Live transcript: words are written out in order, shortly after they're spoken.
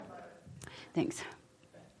Thanks.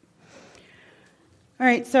 All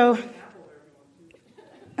right, so,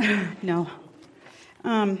 no.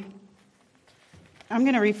 I'm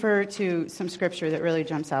going to refer to some scripture that really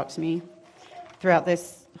jumps out to me throughout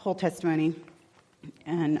this whole testimony.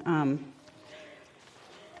 And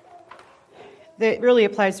that really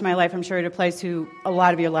applies to my life. I'm sure it applies to a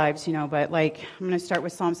lot of your lives, but I'm going to start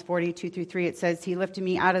with Psalms 40, 2-3. It says, He lifted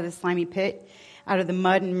me out of the slimy pit, out of the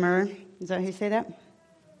mud and myrrh. Is that how you say that?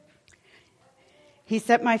 He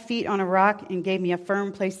set my feet on a rock and gave me a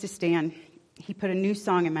firm place to stand. He put a new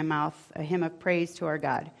song in my mouth, a hymn of praise to our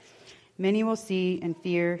God. Many will see and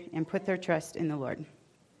fear and put their trust in the Lord.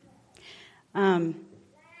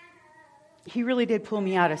 He really did pull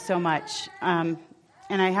me out of so much. And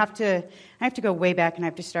I have to go way back, and I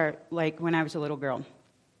have to start when I was a little girl.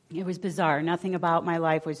 It was bizarre. Nothing about my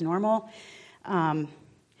life was normal. I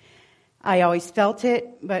always felt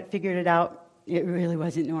it, but figured it out. It really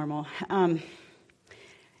wasn't normal.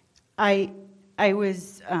 I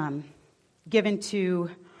was given to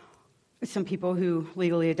some people who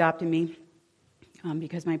legally adopted me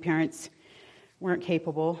because my parents weren't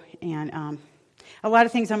capable. And a lot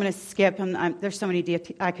of things I'm going to skip. There's so many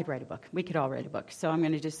I could write a book. We could all write a book. So I'm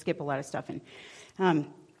going to just skip a lot of stuff. And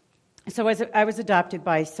so I was adopted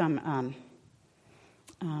by some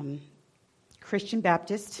Christian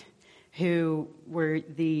Baptists who were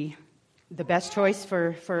the best choice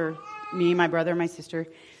for me, my brother, and my sister.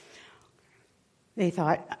 They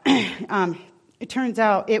thought. It turns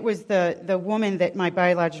out it was the woman that my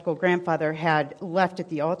biological grandfather had left at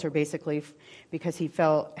the altar, basically, because he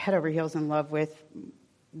fell head over heels in love with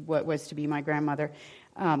what was to be my grandmother.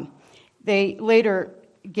 They later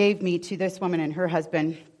gave me to this woman and her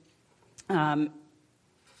husband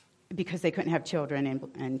because they couldn't have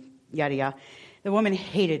children and yada yada. The woman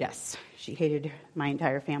hated us. She hated my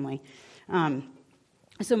entire family.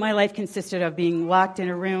 So my life consisted of being locked in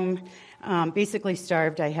a room, basically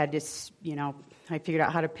starved. I had this, I figured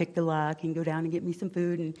out how to pick the lock and go down and get me some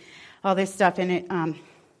food and all this stuff. And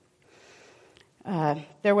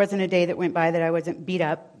there wasn't a day that went by that I wasn't beat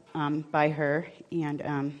up by her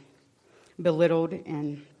and belittled.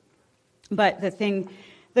 But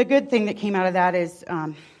the good thing that came out of that is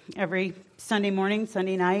every Sunday morning,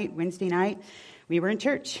 Sunday night, Wednesday night, we were in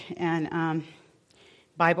church and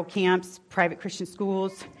Bible camps, private Christian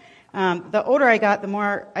schools. The older I got, the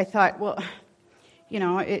more I thought, well,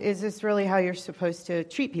 is this really how you're supposed to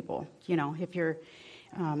treat people? If you're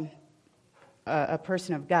a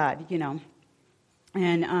person of God,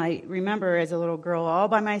 And I remember as a little girl, all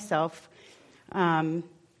by myself,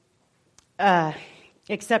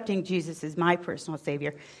 accepting Jesus as my personal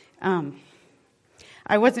Savior.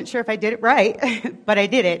 I wasn't sure if I did it right, but I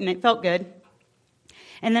did it, and it felt good.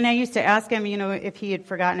 And then I used to ask him, if he had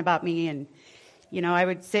forgotten about me, and, I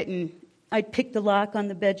would sit and I'd pick the lock on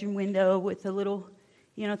the bedroom window with a little,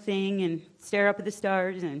 thing and stare up at the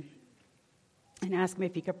stars and ask him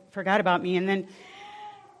if he forgot about me. And then,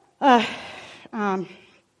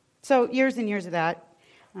 so years and years of that.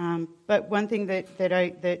 But one thing that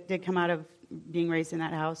did come out of being raised in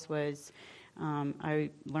that house was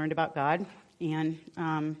I learned about God and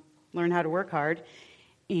learned how to work hard,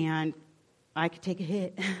 and I could take a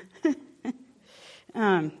hit.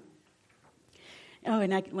 And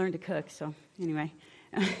I learned to cook. So anyway,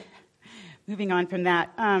 moving on from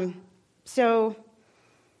that. So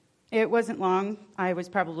it wasn't long. I was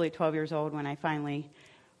probably 12 years old when I finally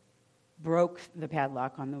broke the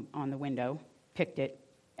padlock on the window, picked it.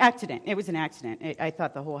 Accident. It was an accident. I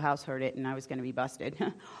thought the whole house heard it and I was going to be busted.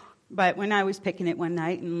 But when I was picking it one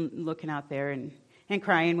night and looking out there and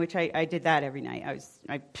crying, which I did that every night,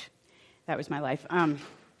 that was my life.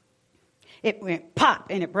 It went pop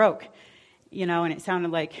and it broke, and it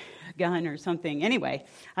sounded like a gun or something. Anyway,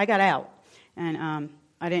 I got out, and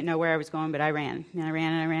I didn't know where I was going, but I ran, and I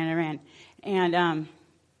ran, and I ran, and I ran. And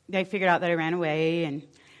they figured out that I ran away, and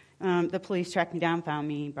the police tracked me down, found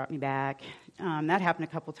me, brought me back. That happened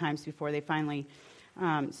a couple times before they finally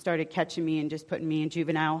started catching me and just putting me in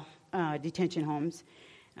juvenile detention homes,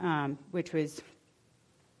 which was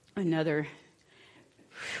another...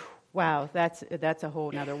 Wow, that's a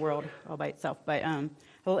whole other world all by itself. But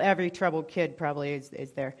every troubled kid probably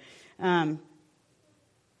is there. But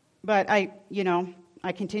I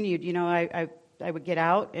continued. I would get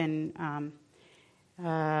out and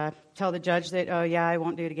tell the judge that, oh yeah, I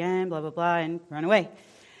won't do it again, blah blah blah, and run away,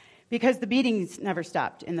 because the beatings never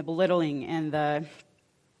stopped, and the belittling and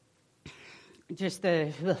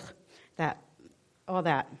all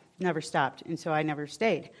that never stopped, and so I never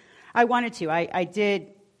stayed. I wanted to. I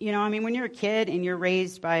did. When you're a kid and you're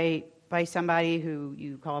raised by somebody who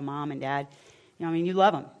you call mom and dad, you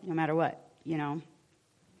love them no matter what.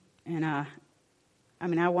 And,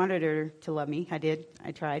 I wanted her to love me. I did.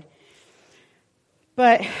 I tried.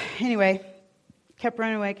 But anyway, kept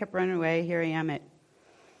running away. Here I am at,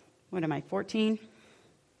 14?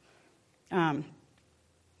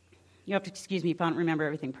 You have to excuse me if I don't remember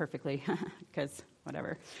everything perfectly, because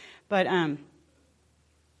whatever. But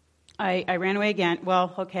I ran away again.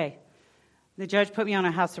 Well, okay. The judge put me on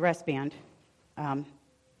a house arrest band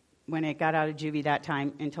when it got out of juvie that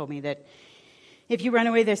time and told me that if you run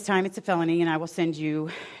away this time, it's a felony, and I will send you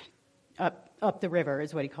up the river,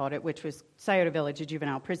 is what he called it, which was Scioto Village, a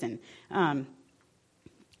juvenile prison. I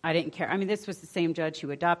didn't care. This was the same judge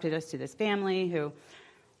who adopted us to this family who,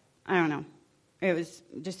 I don't know. It was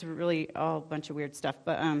just really all a bunch of weird stuff.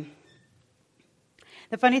 But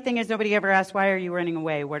the funny thing is nobody ever asked, why are you running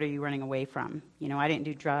away? What are you running away from? I didn't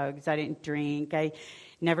do drugs. I didn't drink. I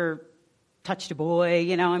never touched a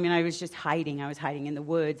boy. I was just hiding. I was hiding in the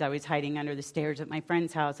woods. I was hiding under the stairs at my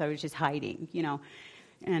friend's house. I was just hiding,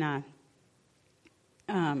 And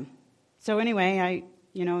so anyway, I,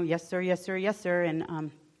 yes, sir, yes, sir, yes, sir.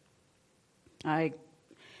 And I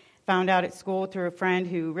found out at school through a friend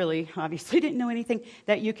who really obviously didn't know anything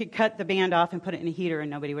that you could cut the band off and put it in a heater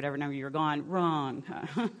and nobody would ever know you were gone. Wrong.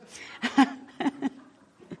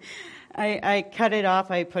 I cut it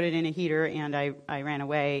off, I put it in a heater, and I ran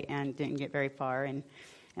away and didn't get very far, and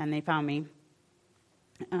they found me.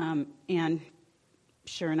 And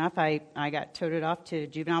sure enough, I got toted off to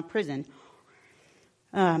juvenile prison,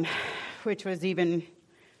 which was even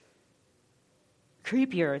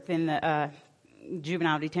creepier than the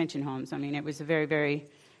juvenile detention homes. It was a very, very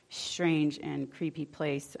strange and creepy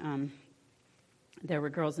place. There were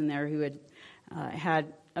girls in there who had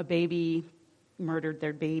had a baby, murdered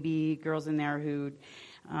their baby, girls in there who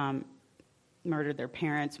murdered their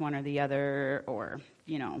parents, one or the other, or,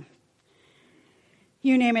 you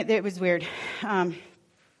name it. It was weird.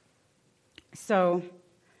 So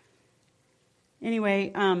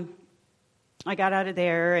anyway, I got out of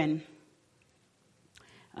there, and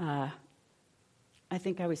I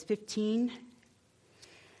think I was 15.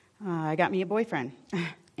 I got me a boyfriend,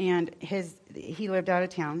 and he lived out of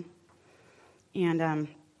town, and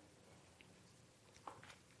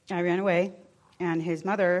I ran away, and his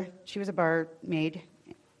mother, she was a barmaid.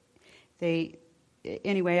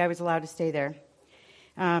 Anyway, I was allowed to stay there.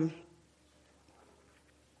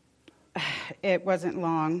 It wasn't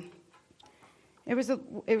long. It was a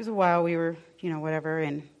while. We were, whatever,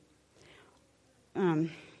 and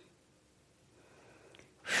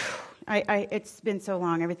it's been so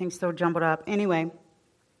long. Everything's so jumbled up. Anyway,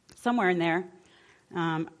 somewhere in there,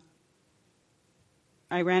 I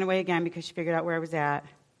ran away again because she figured out where I was at.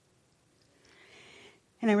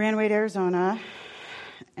 And I ran away to Arizona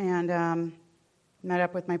and met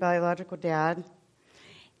up with my biological dad.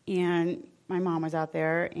 And my mom was out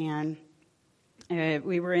there, and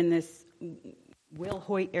we were in this Will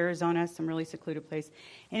Hoyt, Arizona, some really secluded place.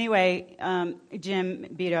 Anyway, Jim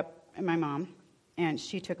beat up my mom, and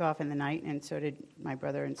she took off in the night, and so did my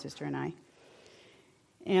brother and sister and I.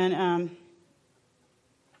 And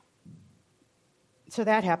so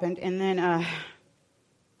that happened, and then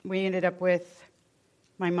we ended up with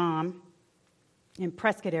my mom in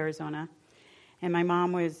Prescott, Arizona, and my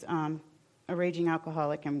mom was a raging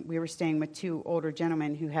alcoholic, and we were staying with two older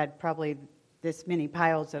gentlemen who had probably this many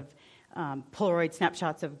piles of Polaroid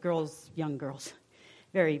snapshots of girls, young girls,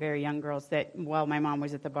 very, very young girls, that while my mom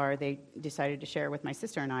was at the bar, they decided to share with my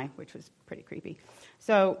sister and I, which was pretty creepy.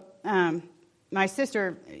 So my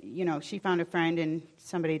sister, she found a friend and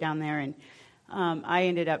somebody down there, and I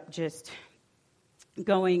ended up just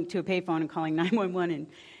going to a payphone and calling 911 and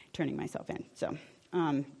turning myself in. So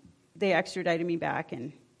they extradited me back,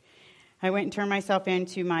 and I went and turned myself in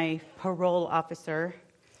to my parole officer,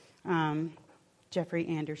 Jeffrey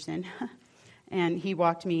Anderson, and he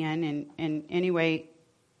walked me in, and anyway,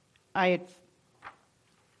 that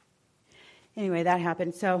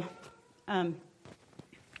happened. So, man,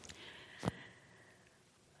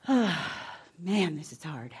 this is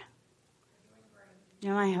hard.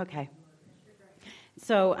 Am I? Okay.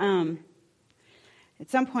 So, at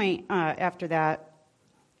some point after that,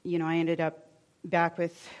 I ended up back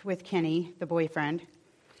with Kenny, the boyfriend,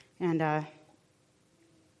 and I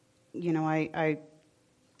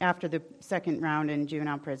after the second round in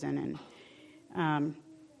juvenile prison, and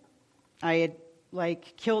I had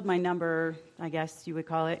killed my number, I guess you would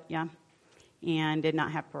call it, yeah, and did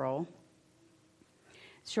not have parole.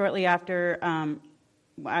 Shortly after,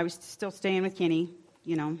 I was still staying with Kenny,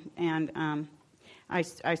 and I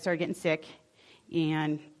started getting sick,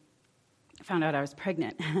 and found out I was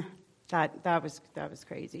pregnant. That was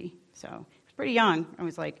crazy. So pretty young. I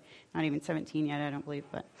was like not even 17 yet, I don't believe.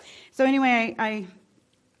 But so anyway,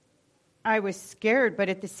 I was scared, but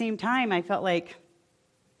at the same time, I felt like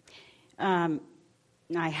I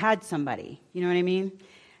had somebody. You know what I mean?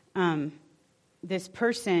 This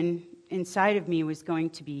person inside of me was going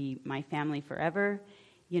to be my family forever,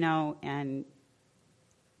 and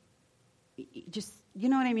just, you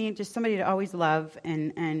know what I mean? Just somebody to always love.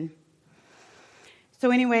 And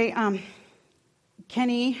so anyway,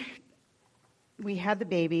 Kenny, we had the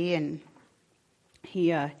baby, and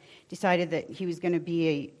he decided that he was going to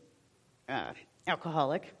be a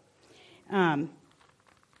alcoholic.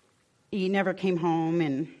 He never came home,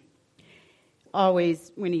 and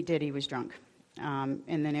always when he did, he was drunk. And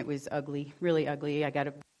then it was ugly, really ugly. I got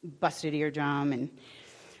a busted eardrum and,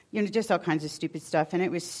 just all kinds of stupid stuff. And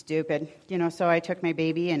it was stupid, so I took my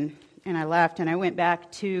baby and I left, and I went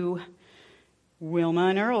back to Wilma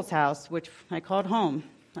and Earl's house, which I called home,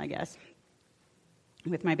 I guess,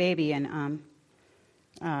 with my baby. And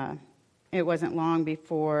it wasn't long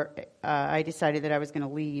before I decided that I was going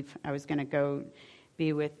to leave. I was going to go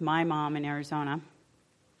be with my mom in Arizona.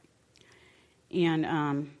 And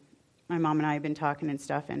my mom and I had been talking and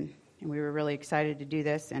stuff, and we were really excited to do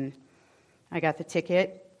this. And I got the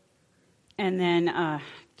ticket. And then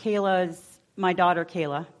my daughter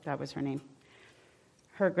Kayla, that was her name,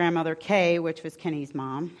 her grandmother Kay, which was Kenny's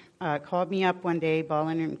mom, called me up one day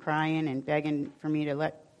bawling and crying and begging for me to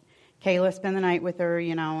let Kayla spend the night with her,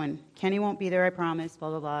 and Kenny won't be there, I promise, blah,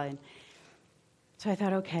 blah, blah. And so I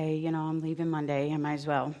thought, okay, I'm leaving Monday, I might as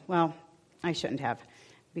well. Well, I shouldn't have,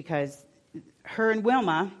 because her and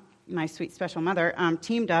Wilma, my sweet special mother,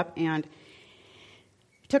 teamed up and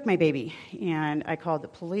took my baby. And I called the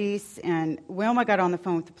police, and Wilma got on the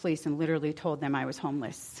phone with the police and literally told them I was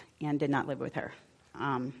homeless and did not live with her.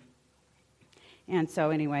 And so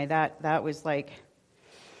anyway, that was like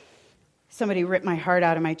somebody ripped my heart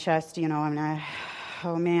out of my chest,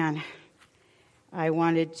 oh man,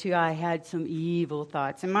 I had some evil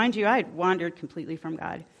thoughts. And mind you, I had wandered completely from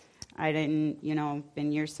God. I didn't,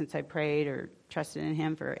 been years since I prayed or trusted in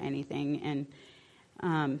Him for anything.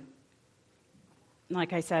 And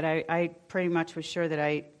like I said, I pretty much was sure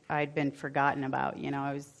that I'd been forgotten about.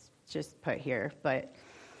 I was just put here. But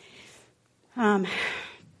I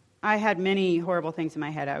had many horrible things in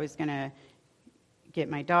my head. I was going to get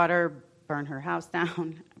my daughter, burn her house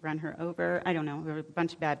down, run her over. I don't know. There were a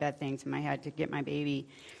bunch of bad things in my head to get my baby.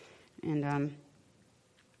 And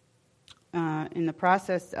in the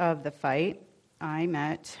process of the fight, I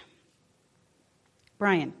met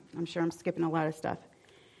Brian. I'm sure I'm skipping a lot of stuff.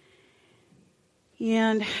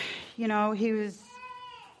 And, he was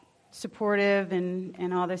supportive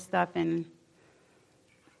and all this stuff, and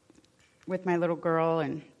with my little girl.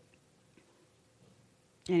 And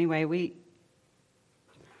anyway, we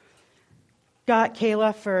got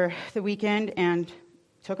Kayla for the weekend and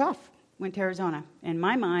took off, went to Arizona. In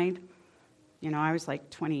my mind, I was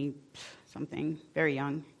like 20-something, very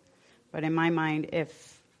young. But in my mind,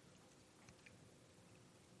 if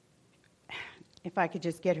I could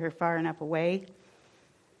just get her far enough away,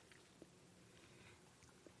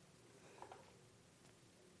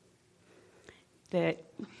 that,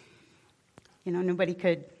 nobody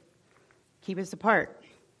could keep us apart.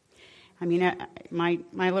 I mean, my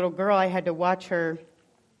little girl, I had to watch her.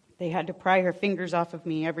 They had to pry her fingers off of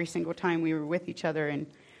me every single time we were with each other, and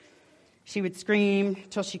she would scream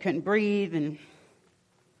till she couldn't breathe, and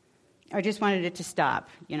I just wanted it to stop.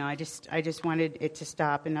 I just wanted it to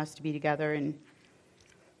stop and us to be together.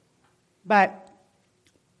 But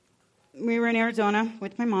we were in Arizona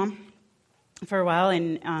with my mom for a while,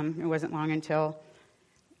 and it wasn't long until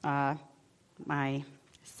my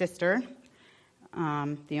sister,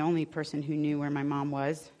 the only person who knew where my mom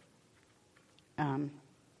was,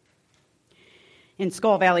 in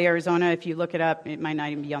Skull Valley, Arizona. If you look it up, it might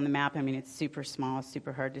not even be on the map. I mean, it's super small,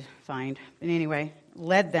 super hard to find. But anyway,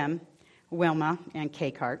 led them, Wilma and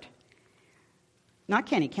Kay Cart. Not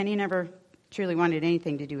Kenny. Kenny never truly wanted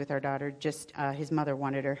anything to do with our daughter, just his mother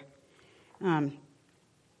wanted her.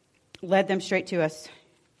 Led them straight to us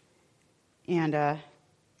and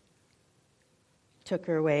took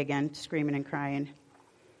her away again, screaming and crying.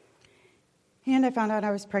 And I found out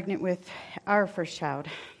I was pregnant with our first child.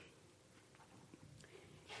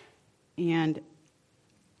 And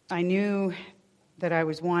I knew that I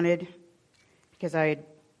was wanted because I had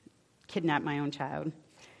kidnapped my own child.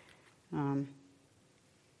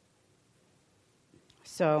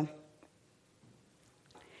 So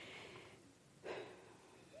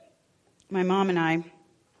my mom and I,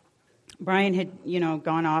 Brian had,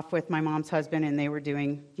 gone off with my mom's husband, and they were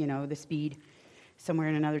doing, the speed somewhere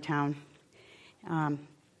in another town.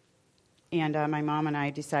 And my mom and I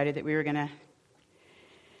decided that we were going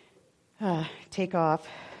to take off.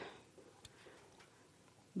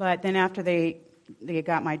 But then after they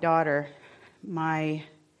got my daughter, my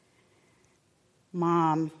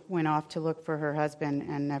mom went off to look for her husband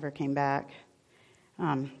and never came back.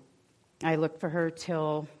 I looked for her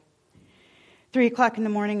till 3 o'clock in the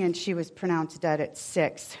morning, and she was pronounced dead at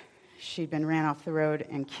 6. She'd been ran off the road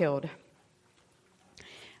and killed.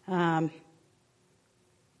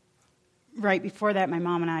 Right before that, my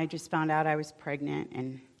mom and I just found out I was pregnant,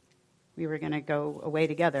 and we were going to go away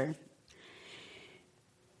together.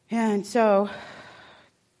 And so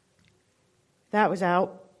that was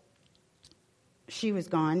out. She was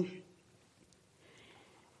gone.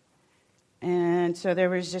 And so there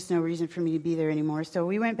was just no reason for me to be there anymore. So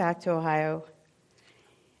we went back to Ohio.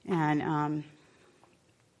 And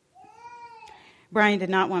Brian did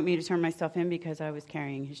not want me to turn myself in because I was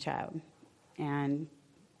carrying his child. And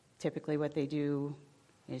typically what they do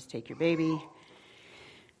is take your baby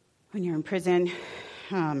when you're in prison.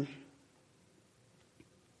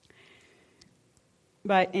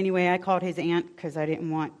 But anyway, I called his aunt because I didn't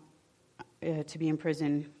want to be in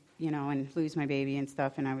prison, and lose my baby and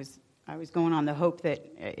stuff. And I was going on the hope that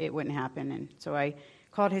it wouldn't happen. And so I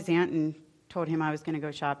called his aunt and told him I was going to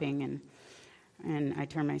go shopping, and I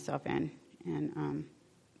turned myself in. And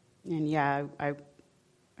yeah, I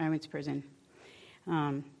went to prison.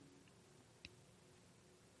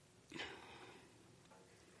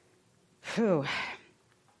 Whew.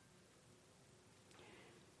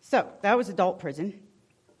 So that was adult prison.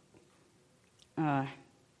 Brand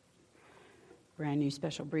new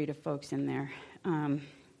special breed of folks in there. When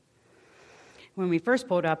we first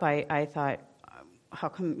pulled up, I thought, how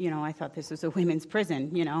come, I thought this was a women's prison,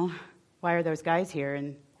 Why are those guys here?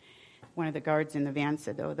 And one of the guards in the van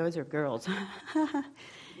said, oh, those are girls.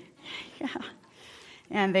 Yeah.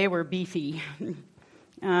 And they were beefy.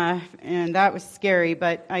 And that was scary,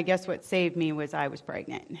 but I guess what saved me was I was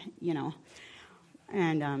pregnant,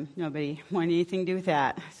 And nobody wanted anything to do with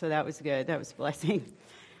that, so that was good. That was a blessing.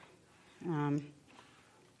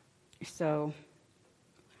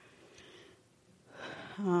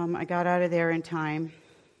 I got out of there in time,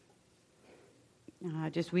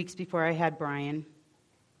 just weeks before I had Brian.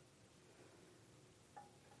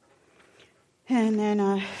 And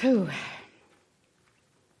then,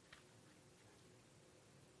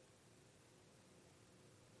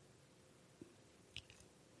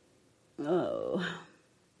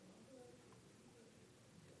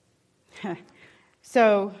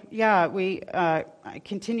 So, yeah, I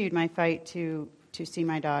continued my fight to see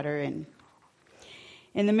my daughter, and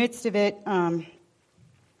in the midst of it,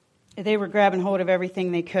 they were grabbing hold of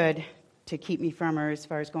everything they could to keep me from her, as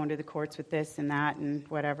far as going to the courts with this and that and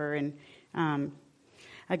whatever. And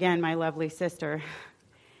again, my lovely sister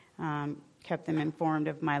kept them informed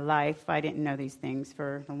of my life. I didn't know these things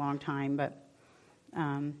for a long time, but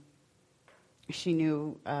she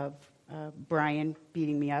knew of Brian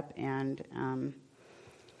beating me up, and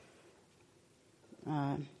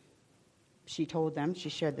she told them, she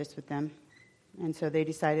shared this with them. And so they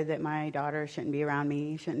decided that my daughter shouldn't be around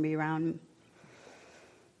me, shouldn't be around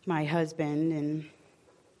my husband. And,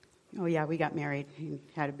 oh, yeah, we got married and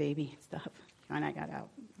had a baby and stuff when I got out.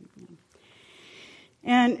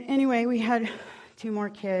 And anyway, we had 2 more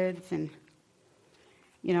kids. And,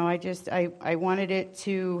 I wanted it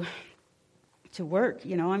to work,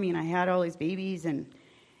 I had all these babies, and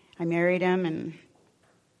I married him, and,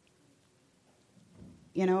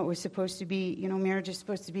 it was supposed to be, marriage is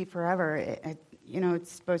supposed to be forever.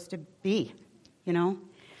 It's supposed to be,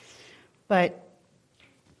 But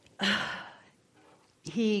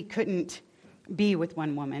he couldn't be with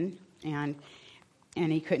one woman, and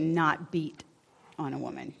he could not beat on a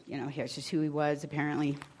woman. Here's just who he was,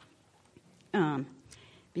 apparently,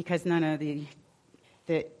 because none of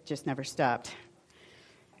that just never stopped.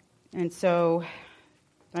 And so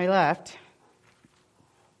I left.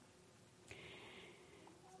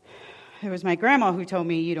 It was my grandma who told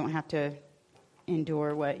me, you don't have to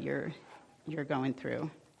endure what you're going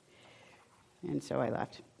through. And so I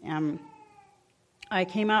left. I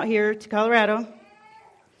came out here to Colorado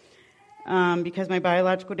because my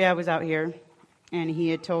biological dad was out here, and he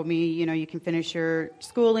had told me, you can finish your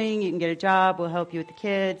schooling, you can get a job, we'll help you with the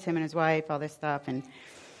kids, him and his wife, all this stuff. And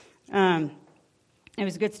it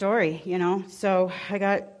was a good story, So I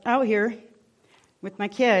got out here with my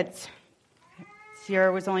kids.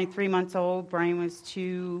 Sierra was only 3 months old. Brian was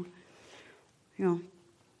 2.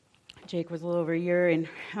 Jake was a little over a year. And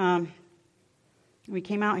we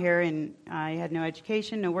came out here, and I had no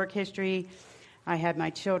education, no work history. I had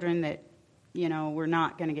my children that, were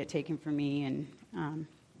not going to get taken from me. And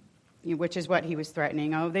which is what he was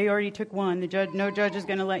threatening. Oh, they already took one. No judge is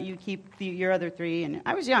going to let you keep your other 3. And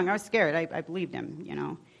I was young. I was scared. I believed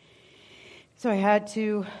him, So I had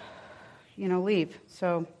to, leave.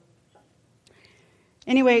 So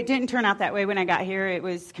anyway, it didn't turn out that way when I got here. It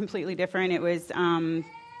was completely different. It was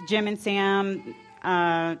Jim and Sam.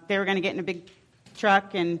 They were going to get in a big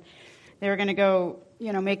truck, and they were going to go,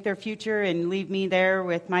 make their future and leave me there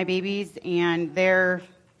with my babies and their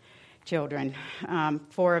children,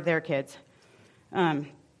 4 of their kids,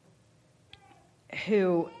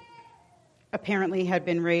 who apparently had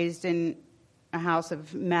been raised in a house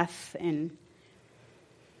of meth and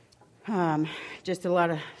just a lot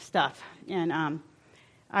of stuff. And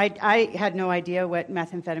I had no idea what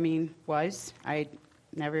methamphetamine was. I'd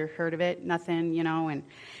never heard of it, nothing, And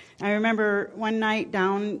I remember one night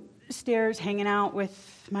downstairs hanging out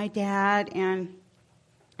with my dad and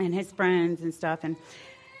his friends and stuff, and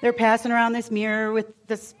they're passing around this mirror with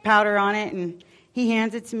this powder on it, and he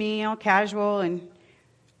hands it to me, all casual, and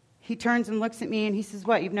he turns and looks at me, and he says,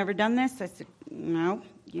 "What, you've never done this?" I said, "No,"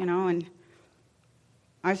 and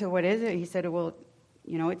I said, "What is it?" He said, "Well,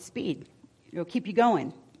 it's speed. It'll keep you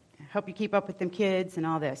going, help you keep up with them kids and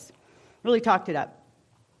all this." Really talked it up.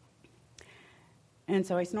 And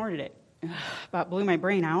so I snorted it. About blew my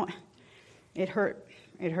brain out. It hurt.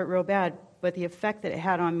 It hurt real bad, but the effect that it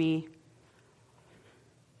had on me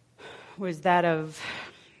was that of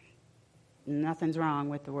nothing's wrong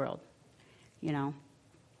with the world.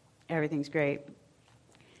 Everything's great.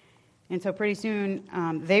 And so pretty soon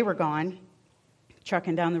they were gone,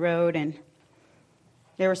 trucking down the road, and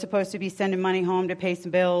they were supposed to be sending money home to pay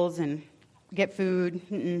some bills and get food.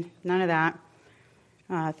 None of that.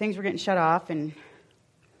 Things were getting shut off, and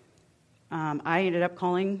I ended up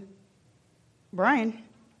calling Brian,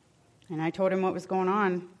 and I told him what was going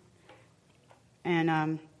on.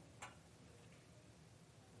 And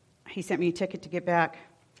he sent me a ticket to get back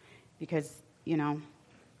because,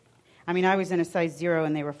 I was in a size 0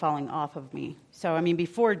 and they were falling off of me. So,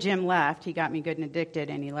 before Jim left, he got me good and addicted,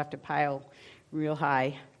 and he left a pile real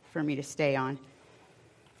high for me to stay on.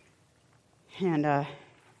 And that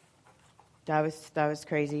was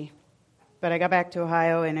crazy. But I got back to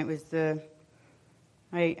Ohio, and it was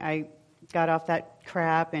I got off that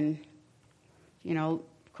crap, and, of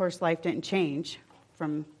course, life didn't change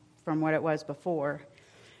from what it was before.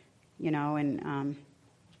 And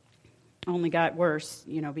only got worse,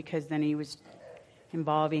 because then he was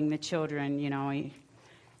involving the children. He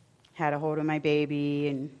had a hold of my baby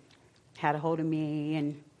and had a hold of me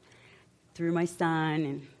and threw my son.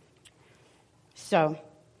 And so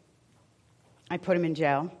I put him in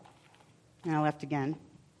jail, and I left again.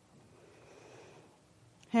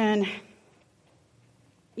 And,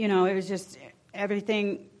 it was just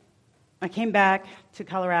everything. I came back to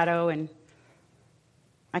Colorado, and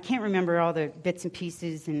I can't remember all the bits and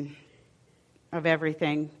pieces of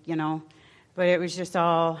everything, but it was just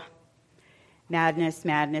all madness,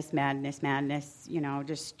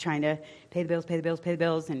 just trying to pay the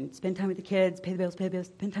bills, and spend time with the kids, pay the bills,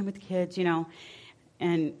 spend time with the kids,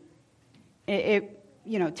 And it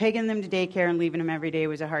taking them to daycare and leaving them every day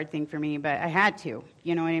was a hard thing for me, but I had to,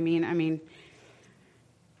 you know what I mean?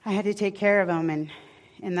 I had to take care of them, and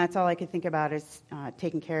that's all I could think about is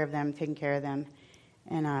taking care of them.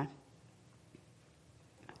 And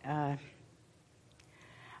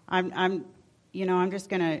I'm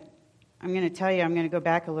going to tell you, I'm going to go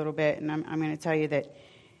back a little bit, and I'm going to tell you that,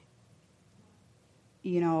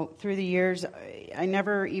 through the years, I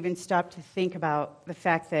never even stopped to think about the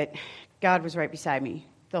fact that God was right beside me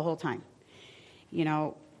the whole time.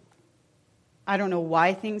 I don't know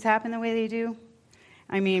why things happen the way they do.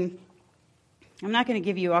 I'm not going to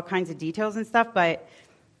give you all kinds of details and stuff, but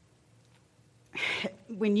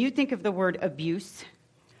when you think of the word abuse,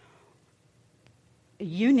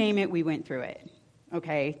 you name it, we went through it.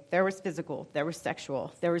 Okay? There was physical, there was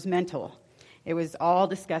sexual, there was mental. It was all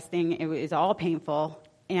disgusting, it was all painful,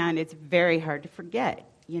 and it's very hard to forget.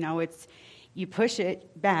 You push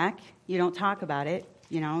it back, you don't talk about it,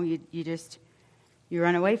 you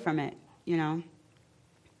run away from it,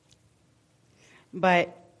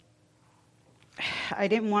 But I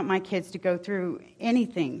didn't want my kids to go through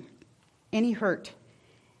anything, any hurt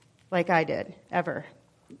like I did, ever.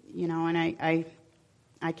 And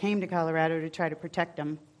I came to Colorado to try to protect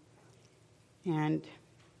them. And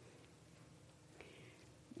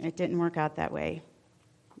it didn't work out that way.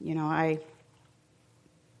 I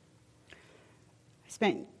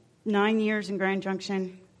spent 9 years in Grand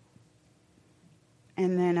Junction.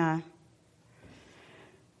 And then I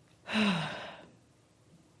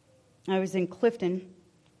was in Clifton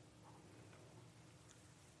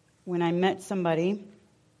when I met somebody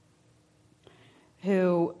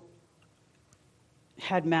who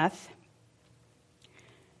had meth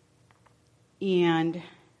and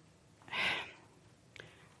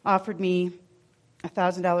offered me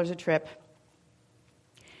 $1,000 a trip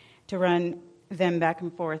to run them back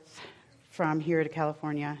and forth from here to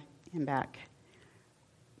California and back.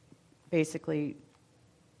 Basically,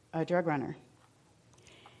 a drug runner.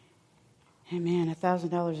 And man,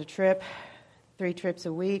 $1,000 a trip, 3 trips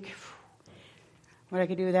a week, what I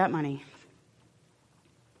could do with that money.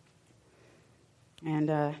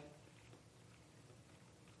 And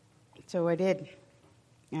so I did.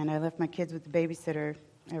 And I left my kids with the babysitter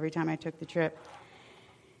every time I took the trip.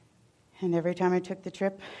 And every time I took the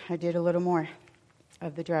trip, I did a little more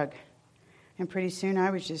of the drug. And pretty soon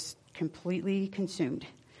I was just completely consumed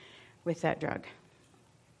with that drug.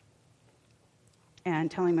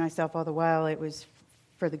 And telling myself all the while it was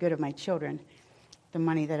for the good of my children, the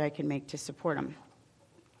money that I could make to support them.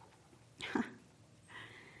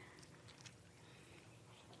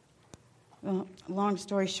 Well, long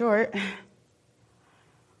story short, a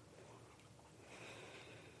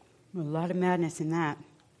lot of madness in that.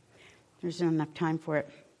 There's not enough time for it.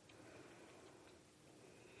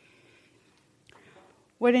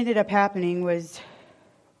 What ended up happening was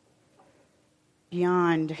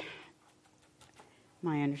beyond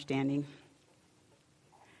my understanding.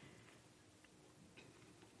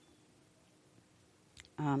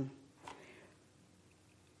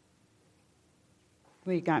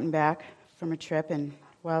 We'd gotten back from a trip, and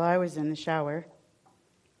while I was in the shower,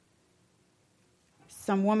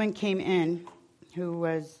 some woman came in who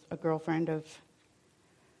was a girlfriend of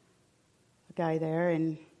a guy there,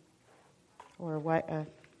 or a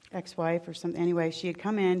ex-wife or something. Anyway, she had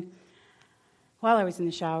come in while I was in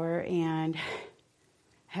the shower, and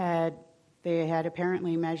they had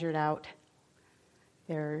apparently measured out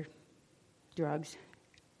their drugs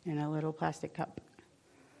in a little plastic cup.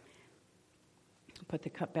 Put the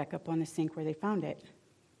cup back up on the sink where they found it.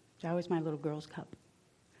 That was my little girl's cup.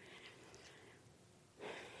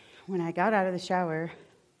 When I got out of the shower,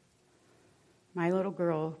 my little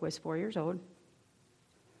girl was 4 years old,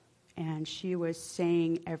 and she was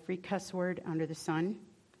saying every cuss word under the sun,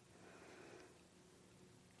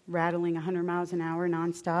 rattling 100 miles an hour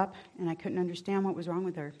nonstop, and I couldn't understand what was wrong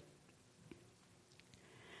with her.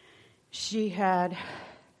 She had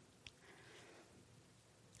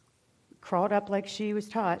crawled up like she was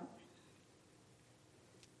taught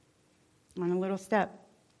on a little step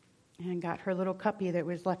and got her little cuppy that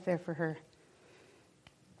was left there for her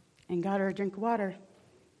and got her a drink of water.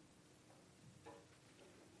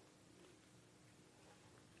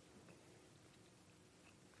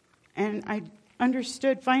 And I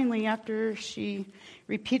understood finally after she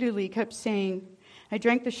repeatedly kept saying, "I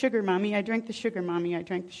drank the sugar, Mommy, I drank the sugar, Mommy, I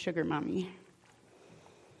drank the sugar, Mommy."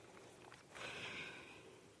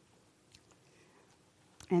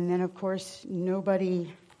 And then, of course, nobody,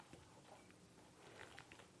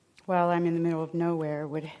 while I'm in the middle of nowhere,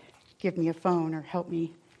 would give me a phone or help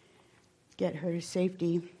me get her to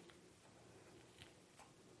safety.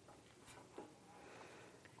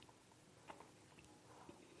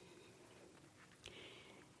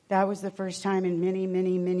 That was the first time in many,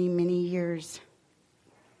 many, many, many years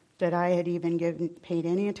that I had even paid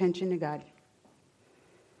any attention to God.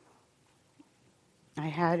 I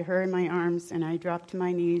had her in my arms, and I dropped to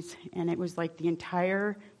my knees, and it was like the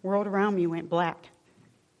entire world around me went black.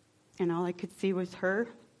 And all I could see was her.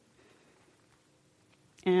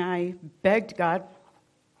 And I begged God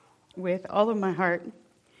with all of my heart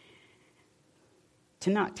to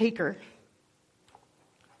not take her.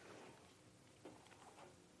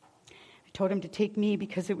 I told him to take me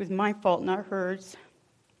because it was my fault, not hers.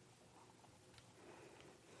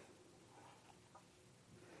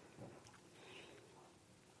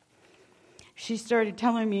 She started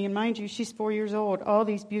telling me, and mind you, she's 4 years old, all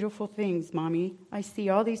these beautiful things, Mommy. I see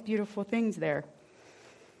all these beautiful things there.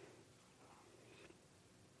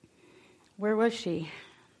 Where was she?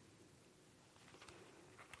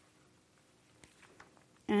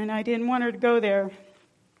 And I didn't want her to go there.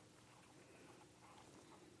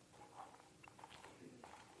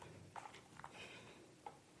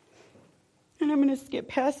 And I'm going to skip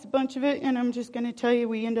past a bunch of it, and I'm just going to tell you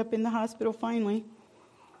we end up in the hospital finally.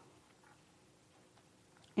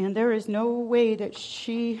 And there is no way that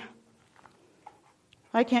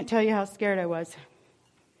I can't tell you how scared I was.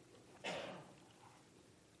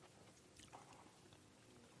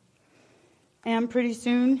 And pretty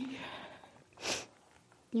soon,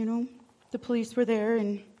 the police were there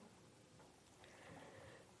and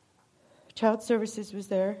child services was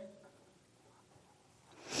there.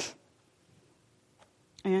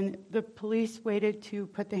 And the police waited to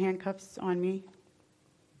put the handcuffs on me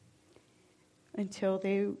until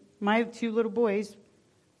my two little boys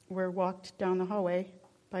were walked down the hallway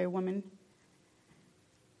by a woman.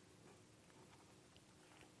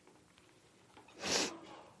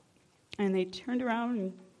 And they turned around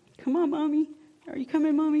and, "Come on, Mommy. Are you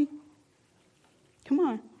coming, Mommy? Come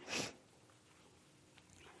on."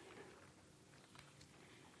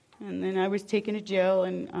 And then I was taken to jail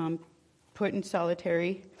and put in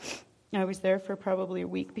solitary. I was there for probably a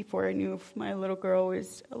week before I knew if my little girl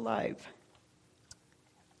was alive.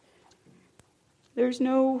 There's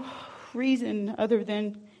no reason other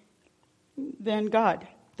than God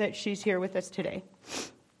that she's here with us today.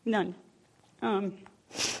 None.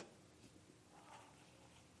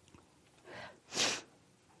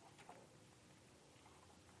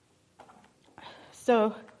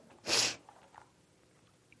 So,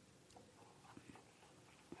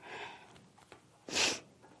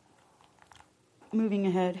 moving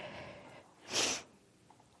ahead,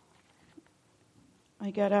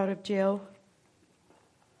 I got out of jail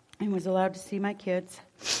and was allowed to see my kids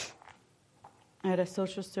at a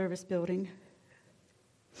social service building,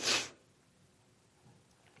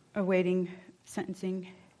 awaiting sentencing.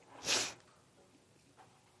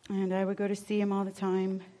 And I would go to see them all the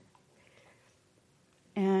time.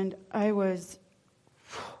 And I was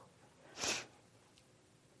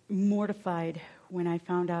mortified when I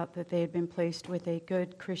found out that they had been placed with a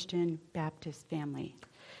good Christian Baptist family.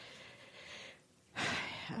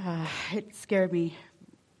 It scared me.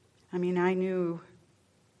 I mean, I knew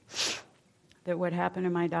that what happened to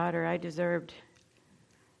my daughter, I deserved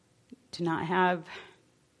to not have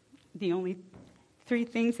the only 3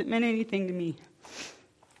 things that meant anything to me.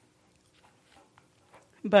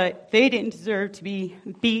 But they didn't deserve to be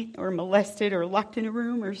beat or molested or locked in a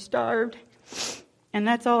room or starved. And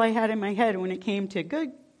that's all I had in my head when it came to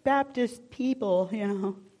good Baptist people, you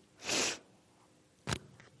know.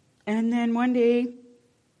 And then one day,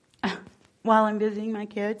 while I'm visiting my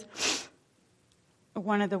kids,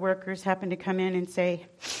 one of the workers happened to come in and say,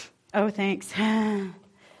 "Oh, thanks."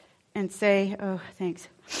 And say, "Oh, thanks."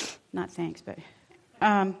 Not thanks, but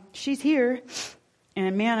she's here.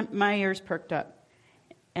 And man, my ears perked up.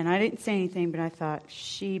 And I didn't say anything, but I thought,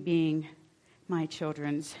 she being my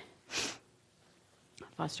children's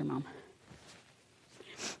foster mom.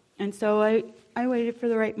 And so I waited for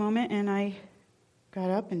the right moment, and I got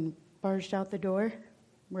up and barged out the door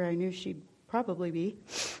where I knew she'd probably be.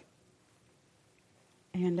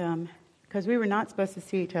 And because we were not supposed to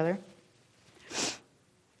see each other.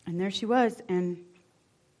 And there she was, and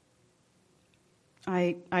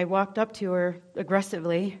I walked up to her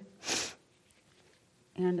aggressively.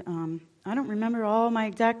 And I don't remember all my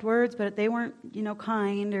exact words, but they weren't,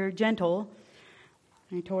 kind or gentle.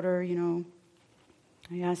 I told her,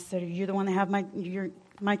 I asked, "Are you the one that have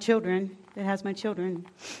my children, that has my children?"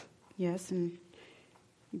 "Yes, and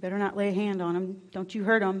you better not lay a hand on them. Don't you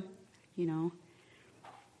hurt them,"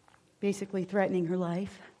 basically threatening her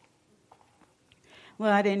life.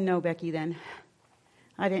 Well, I didn't know Becky then.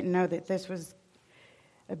 I didn't know that this was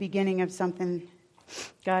a beginning of something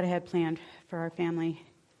God had planned for our family.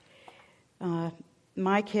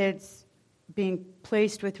 My kids being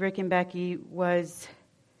placed with Rick and Becky was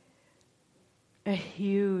a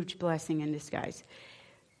huge blessing in disguise.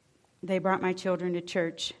 They brought my children to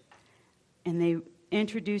church, and they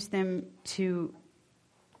introduced them to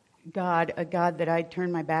God, a God that I'd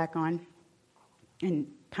turned my back on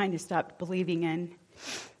and kind of stopped believing in.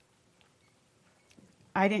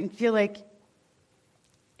 I didn't feel like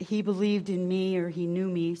he believed in me or he knew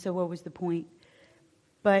me, so what was the point?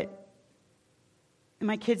 But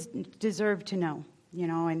my kids deserved to know,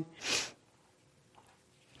 and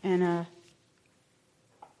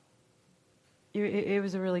it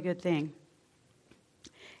was a really good thing.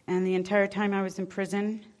 And the entire time I was in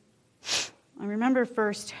prison, I remember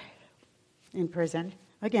first in prison,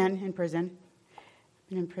 again in prison. I've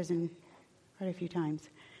been in prison quite a few times.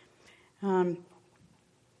 I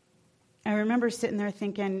remember sitting there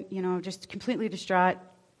thinking, just completely distraught,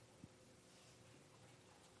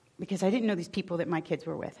 because I didn't know these people that my kids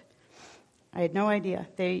were with. I had no idea.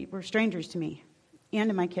 They were strangers to me and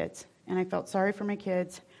to my kids. And I felt sorry for my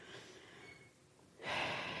kids.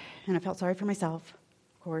 And I felt sorry for myself,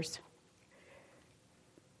 of course.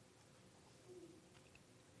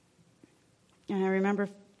 And I remember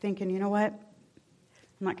thinking, you know what?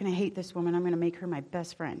 I'm not going to hate this woman. I'm going to make her my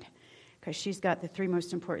best friend, because she's got the 3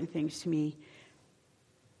 most important things to me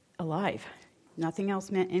alive. Nothing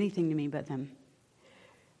else meant anything to me but them.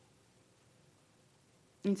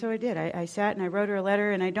 And so I did. I sat and I wrote her a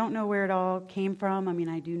letter, and I don't know where it all came from. I mean,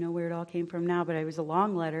 I do know where it all came from now, but it was a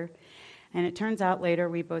long letter. And it turns out later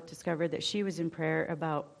we both discovered that she was in prayer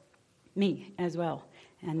about me as well.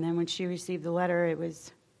 And then when she received the letter, it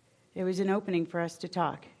was an opening for us to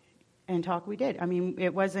talk. And talk we did. I mean,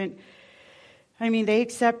 they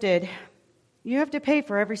accepted, you have to pay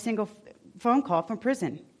for every single phone call from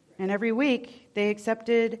prison. And every week, they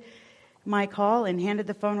accepted my call and handed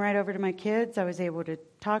the phone right over to my kids. I was able to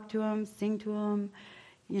talk to them, sing to them,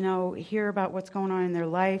 hear about what's going on in their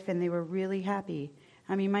life, and they were really happy.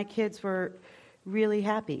 I mean, my kids were really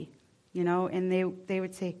happy, and they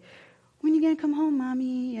would say, when are you going to come home,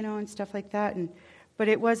 Mommy, and stuff like that. But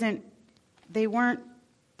they weren't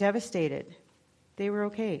devastated. They were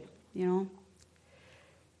okay,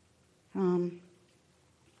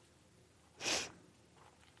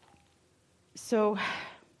 So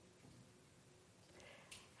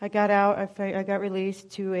I got out. I got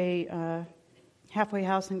released to a halfway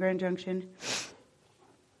house in Grand Junction,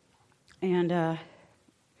 and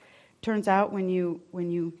turns out when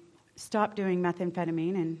you stop doing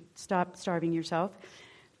methamphetamine and stop starving yourself,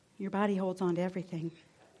 your body holds on to everything.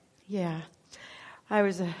 Yeah, I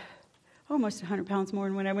was almost 100 pounds more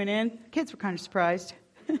than when I went in. Kids were kind of surprised.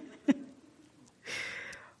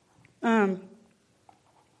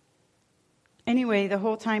 Anyway, the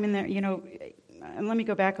whole time in there, let me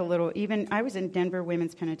go back a little. Even I was in Denver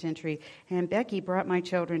Women's Penitentiary, and Becky brought my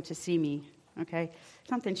children to see me, okay?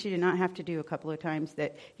 Something she did not have to do a couple of times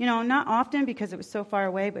that, not often because it was so far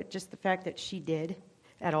away, but just the fact that she did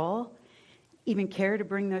at all, even care to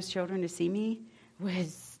bring those children to see me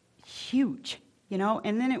was huge,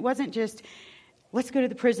 And then it wasn't just, let's go to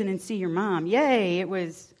the prison and see your mom. Yay, it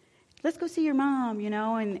was, let's go see your mom,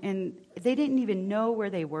 and they didn't even know where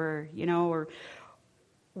they were, or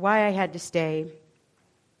why I had to stay.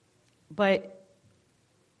 But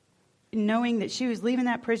knowing that she was leaving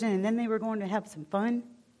that prison and then they were going to have some fun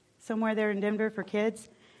somewhere there in Denver for kids,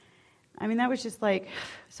 that was just like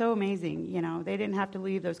so amazing, They didn't have to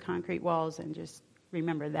leave those concrete walls and just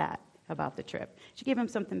remember that about the trip. She gave them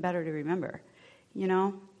something better to remember,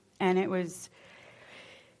 and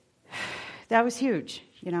that was huge,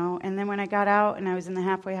 And then when I got out and I was in the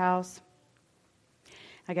halfway house,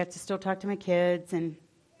 I got to still talk to my kids, and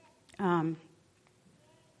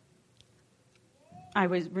I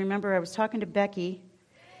was talking to Becky,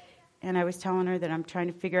 and I was telling her that I'm trying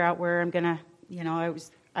to figure out where I'm gonna,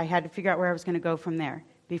 I had to figure out where I was gonna go from there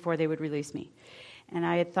before they would release me. And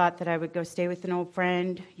I had thought that I would go stay with an old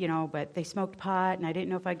friend, but they smoked pot, and I didn't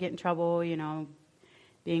know if I'd get in trouble,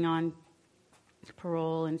 being on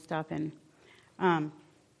parole and stuff. And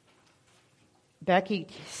Becky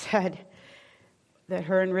said that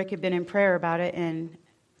her and Rick had been in prayer about it, and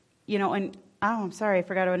I'm sorry, I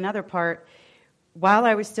forgot another part. While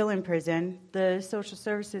I was still in prison, the social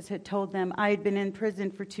services had told them I had been in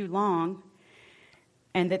prison for too long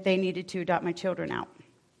and that they needed to adopt my children out.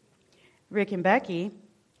 Rick and Becky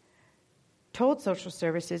told social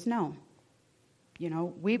services, no.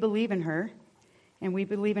 We believe in her, and we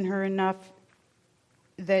believe in her enough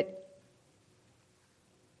that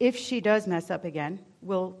if she does mess up again,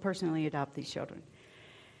 we'll personally adopt these children.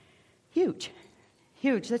 Huge.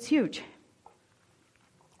 That's huge.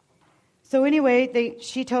 So anyway,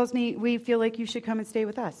 she tells me, we feel like you should come and stay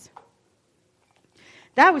with us.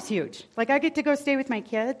 That was huge. Like, I get to go stay with my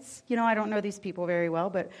kids. I don't know these people very well,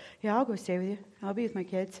 but yeah, I'll go stay with you. I'll be with my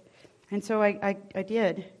kids. And so I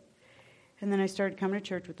did. And then I started coming to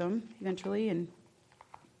church with them eventually, and,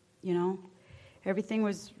 everything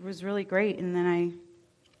was really great. And then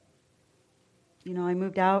I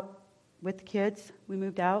moved out with the kids. We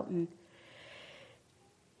moved out, and,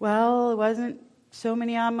 well, it wasn't so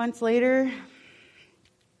many odd months later,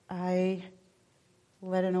 I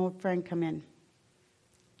let an old friend come in,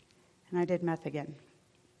 and I did meth again.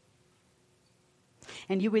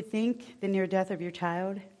 And you would think the near death of your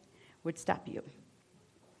child would stop you.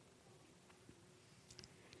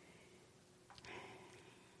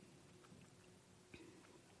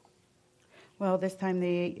 Well, this time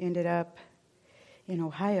they ended up in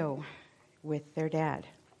Ohio with their dad.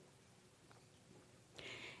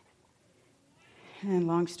 And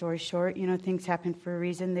long story short, things happened for a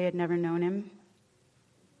reason. They had never known him.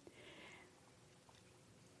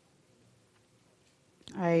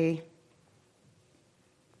 I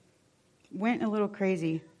went a little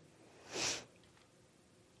crazy.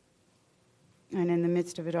 And in the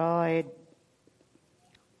midst of it all,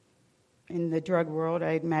 in the drug world,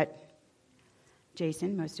 I had met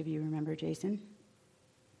Jason. Most of you remember Jason.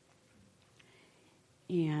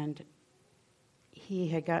 And he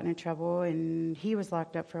had gotten in trouble, and he was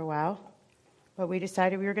locked up for a while. But we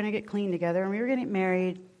decided we were going to get clean together, and we were going to get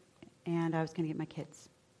married, and I was going to get my kids.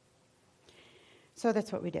 So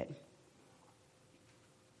that's what we did.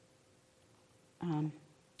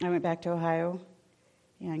 I went back to Ohio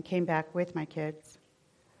and came back with my kids.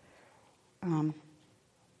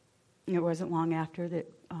 It wasn't long after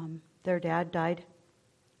that their dad died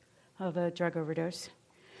of a drug overdose.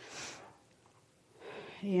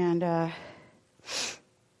 And, I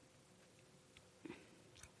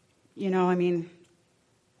mean,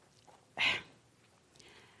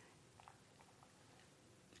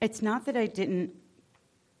 it's not that I didn't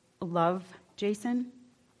love Jason.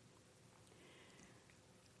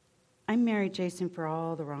 I married Jason for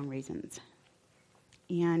all the wrong reasons.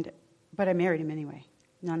 But I married him anyway,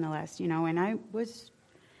 nonetheless, and I was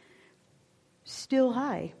still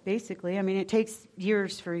high, basically. I mean, it takes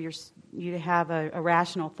years for you to have a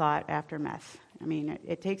rational thought after meth. I mean,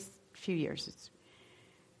 it takes a few years.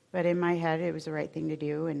 But in my head, it was the right thing to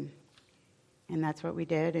do, and that's what we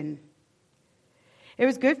did. And it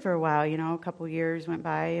was good for a while, a couple years went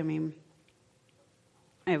by. I mean,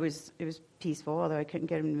 it was peaceful, although I couldn't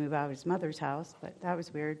get him to move out of his mother's house, but that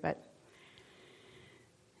was weird. But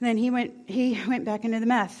then he went back into the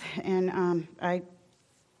meth, and I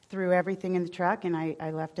threw everything in the truck, and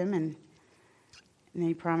I left him, and then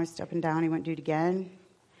he promised up and down he wouldn't do it again.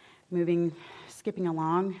 Skipping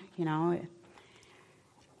along, I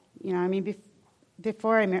mean,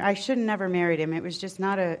 before I should have never married him. It was just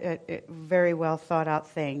not a very well thought out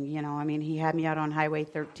thing, I mean, he had me out on Highway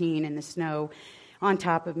 13 in the snow on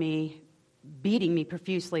top of me, beating me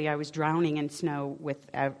profusely. I was drowning in snow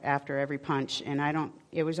after every punch, and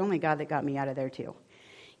it was only God that got me out of there too,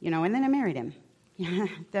 and then I married him.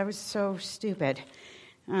 That was so stupid.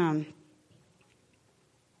 But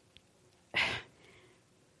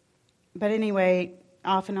anyway,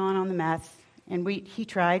 off and on the meth, and he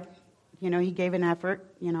tried, he gave an effort,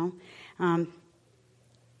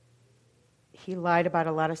 he lied about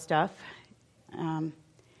a lot of stuff, and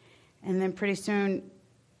then pretty soon,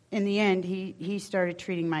 in the end, he started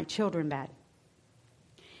treating my children bad.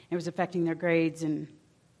 It was affecting their grades and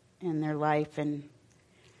their life, and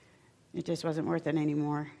it just wasn't worth it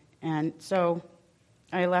anymore. And so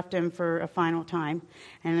I left him for a final time,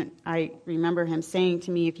 and I remember him saying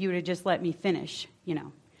to me, if you would have just let me finish,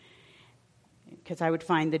 because I would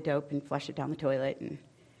find the dope and flush it down the toilet,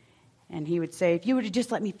 and he would say, if you would have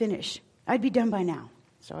just let me finish, I'd be done by now.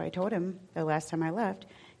 So I told him the last time I left,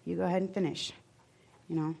 you go ahead and finish,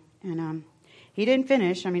 and he didn't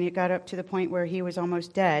finish. I mean, it got up to the point where he was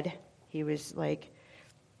almost dead. He was like,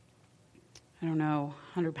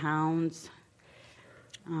 100 pounds,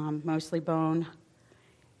 mostly bone.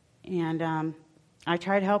 And I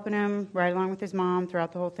tried helping him right along with his mom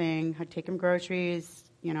throughout the whole thing. I'd take him groceries,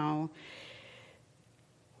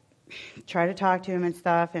 try to talk to him and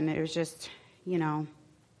stuff. And it was just,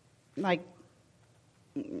 like,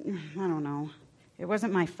 I don't know. It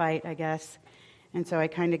wasn't my fight, I guess. And so I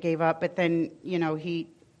kind of gave up. But then, he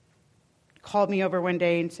called me over one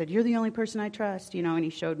day and said, you're the only person I trust, and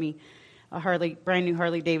he showed me a brand new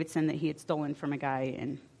Harley Davidson that he had stolen from a guy,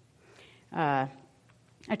 and I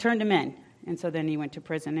turned him in, and so then he went to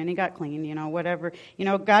prison, and he got clean, whatever,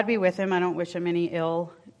 God be with him. I don't wish him any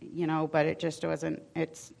ill, but it just wasn't,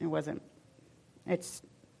 it's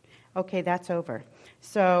okay, that's over.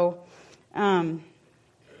 So,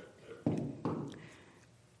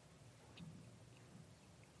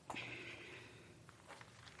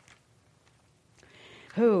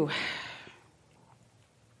 who?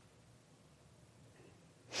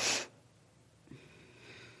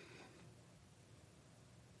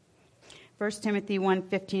 1 Timothy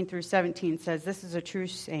 1:15 through 17 says, this is a true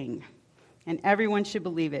saying, and everyone should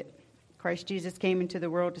believe it. Christ Jesus came into the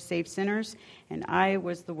world to save sinners, and I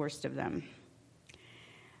was the worst of them.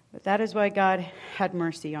 But that is why God had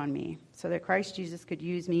mercy on me, so that Christ Jesus could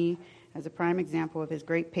use me as a prime example of his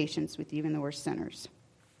great patience with even the worst sinners.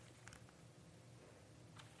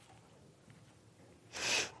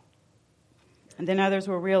 And then others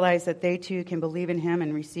will realize that they too can believe in him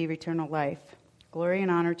and receive eternal life. Glory and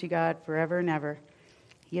honor to God forever and ever.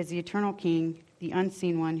 He is the eternal King, the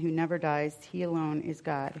unseen one who never dies. He alone is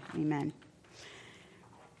God. Amen.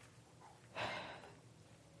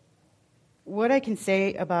 What I can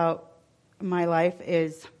say about my life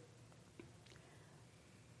is,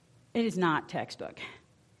 it is not textbook.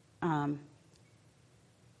 I'm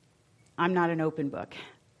not an open book.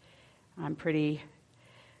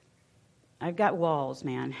 I've got walls,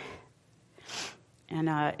 man. And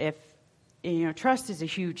trust is a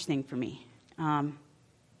huge thing for me.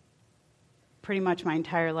 Pretty much my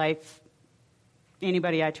entire life,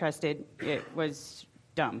 anybody I trusted, it was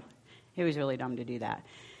dumb. It was really dumb to do that.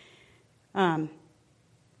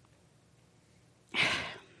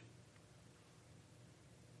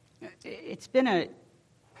 It's been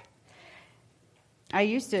I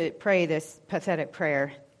used to pray this pathetic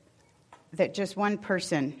prayer that just one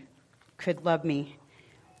person could love me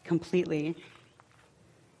completely,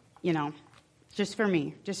 just for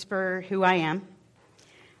me, just for who I am,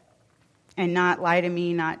 and not lie to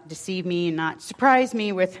me, not deceive me, and not surprise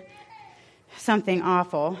me with something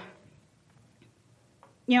awful.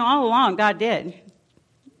 All along, God did,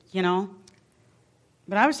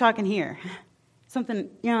 But I was talking here. Something,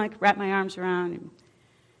 like wrap my arms around and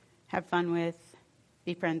have fun with,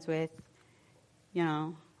 be friends with,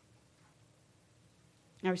 I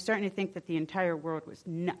was starting to think that the entire world was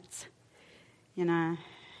nuts, and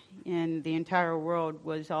the entire world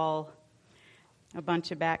was all a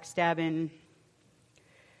bunch of backstabbing,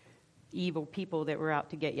 evil people that were out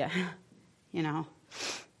to get you,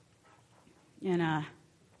 And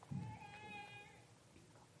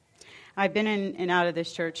I've been in and out of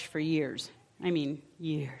this church for years. I mean,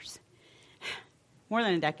 years. More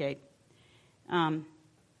than a decade.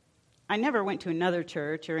 I never went to another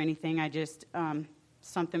church or anything. I just,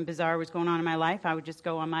 something bizarre was going on in my life. I would just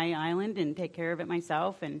go on my island and take care of it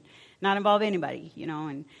myself and not involve anybody,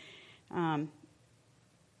 and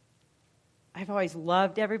I've always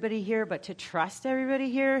loved everybody here, but to trust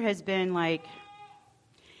everybody here has been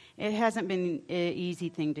it hasn't been an easy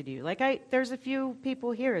thing to do. There's a few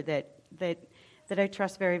people here that I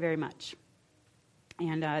trust very, very much,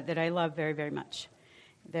 and that I love very, very much,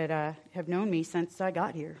 that have known me since I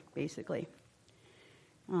got here, basically.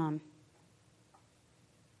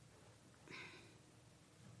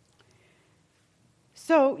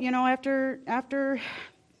 So, after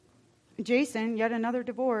Jason, yet another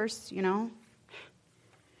divorce,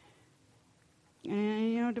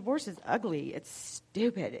 and, divorce is ugly. It's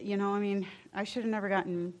stupid. I should have never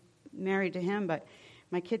gotten married to him, but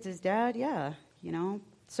my kid's dad, yeah,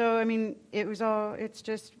 So, it's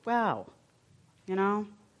just, wow,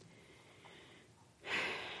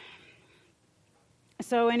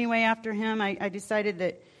 So anyway, after him, I decided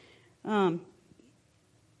that, I'm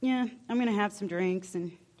going to have some drinks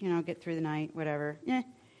and, get through the night, whatever.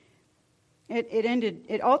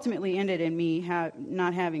 It ultimately ended in me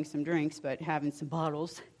not having some drinks, but having some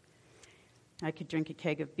bottles. I could drink a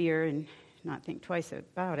keg of beer and not think twice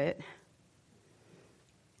about it.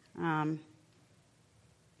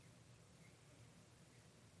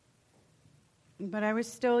 But I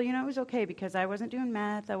was still, it was okay because I wasn't doing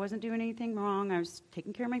meth. I wasn't doing anything wrong. I was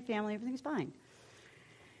taking care of my family. Everything was fine.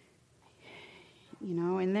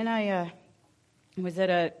 And then I was at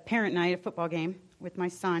a parent night, a football game, with my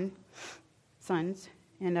sons,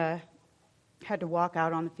 and had to walk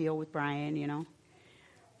out on the field with Brian,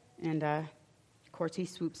 And, of course, he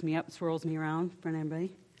swoops me up, swirls me around in front of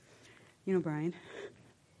everybody. Brian.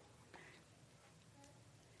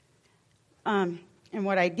 And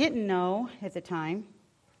what I didn't know at the time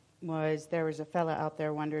was there was a fella out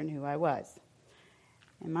there wondering who I was.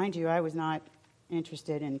 And mind you, I was not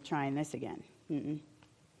interested in trying this again.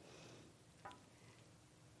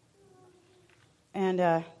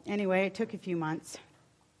 And anyway, it took a few months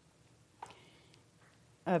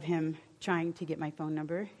of him trying to get my phone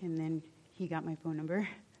number, and then he got my phone number.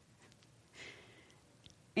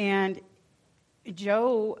 And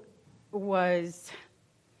Joe was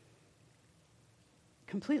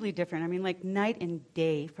completely different. Night and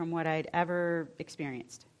day from what I'd ever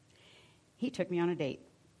experienced. He took me on a date.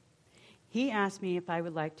 He asked me if I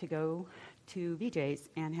would like to go to BJ's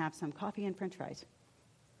and have some coffee and french fries.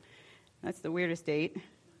 That's the weirdest date.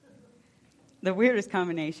 The weirdest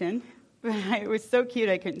combination. But it was so cute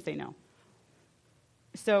I couldn't say no.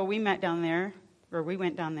 So we went down there.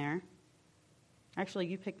 Actually,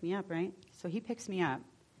 you picked me up, right? So he picks me up.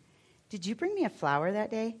 Did you bring me a flower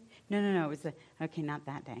that day? No, it was okay, not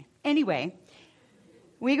that day. Anyway,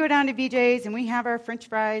 we go down to BJ's and we have our french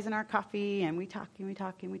fries and our coffee and we talk and we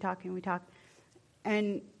talk and we talk and we talk.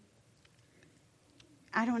 And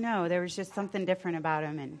I don't know, there was just something different about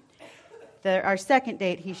him. And our second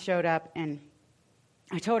date, he showed up and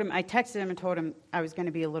I texted him and told him I was going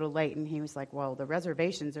to be a little late. And he was like, well, the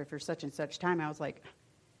reservations are for such and such time. I was like,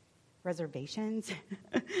 reservations?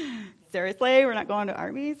 Seriously? We're not going to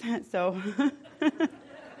Arby's? So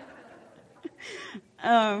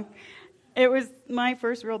it was my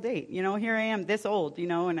first real date. Here I am this old,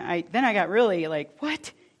 and I got really like,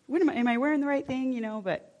 what? Am I wearing the right thing?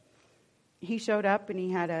 But he showed up and he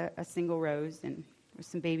had a single rose and with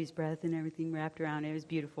some baby's breath and everything wrapped around it. It was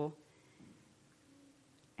beautiful.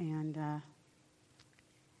 And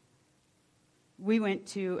we went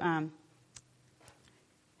to,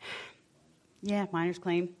 Miners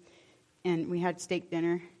Claim, and we had steak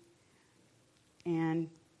dinner. And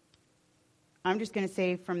I'm just going to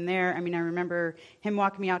say from there, I remember him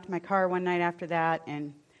walking me out to my car one night after that,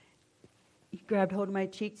 and he grabbed hold of my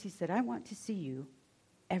cheeks. He said, I want to see you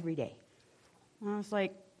every day. And I was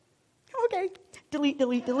like, okay, delete.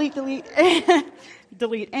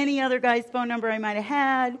 Delete any other guy's phone number I might have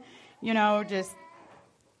had, just,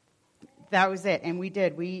 that was it. And we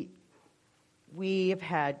did. We have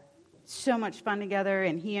had so much fun together,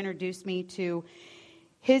 and he introduced me to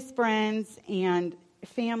his friends and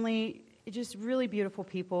family, just really beautiful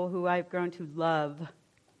people who I've grown to love,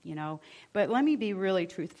 But let me be really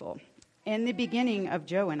truthful. In the beginning of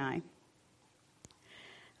Joe and I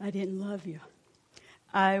didn't love you.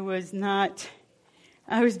 I was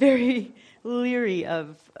very leery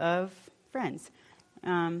of friends.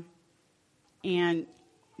 And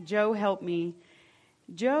Joe helped me.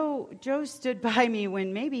 Joe stood by me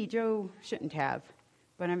when maybe Joe shouldn't have,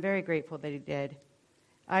 but I'm very grateful that he did.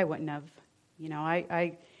 I wouldn't have.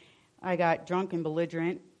 I got drunk and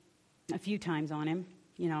belligerent a few times on him.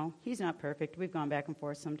 He's not perfect. We've gone back and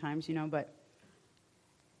forth sometimes, but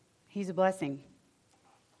he's a blessing.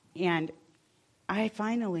 And I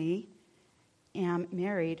finally am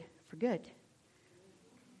married for good.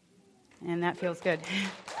 And that feels good.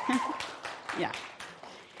 Yeah.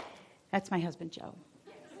 That's my husband, Joe.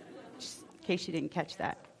 Just in case you didn't catch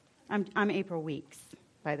that. I'm April Weeks,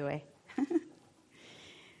 by the way.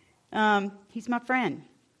 He's my friend.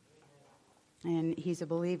 And he's a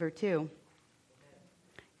believer, too.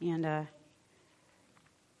 And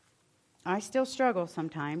I still struggle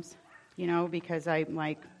sometimes, because I'm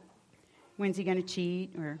like, when's he going to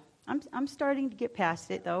cheat? Or I'm starting to get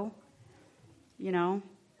past it, though.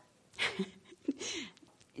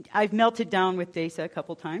 I've melted down with Desa a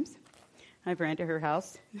couple times. I've ran to her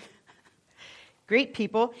house. Great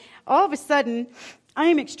people. All of a sudden, I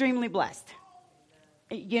am extremely blessed.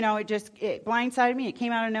 It blindsided me. It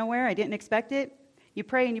came out of nowhere. I didn't expect it. You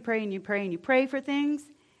pray and you pray and you pray and you pray for things.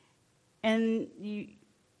 And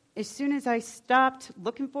as soon as I stopped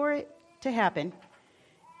looking for it to happen,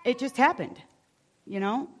 it just happened.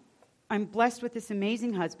 I'm blessed with this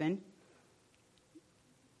amazing husband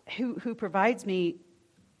who provides me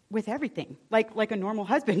with everything, like a normal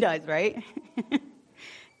husband does, right?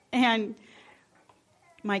 And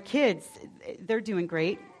my kids, they're doing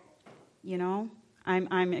great.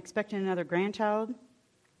 I'm expecting another grandchild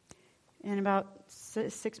in about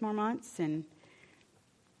 6 more months, and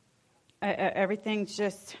everything's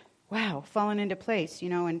just, falling into place,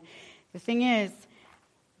 And the thing is,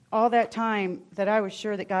 all that time that I was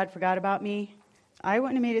sure that God forgot about me, I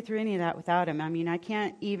wouldn't have made it through any of that without him. I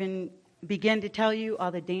can't even begin to tell you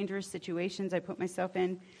all the dangerous situations I put myself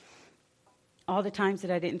in, all the times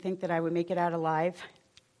that I didn't think that I would make it out alive.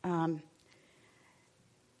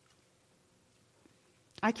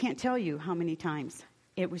 I can't tell you how many times.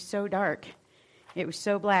 It was so dark. It was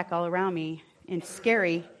so black all around me and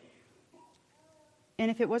scary.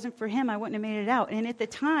 And if it wasn't for him, I wouldn't have made it out. And at the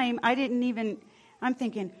time, I'm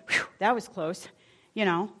thinking, that was close.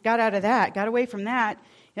 Got out of that, got away from that.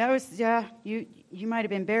 That was, you might have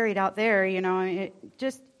been buried out there, It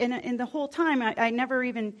just, and the whole time, I never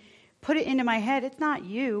even put it into my head, it's not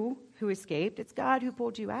you who escaped, it's God who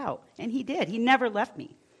pulled you out. And he did. He never left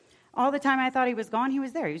me. All the time I thought he was gone, he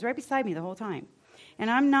was there. He was right beside me the whole time. And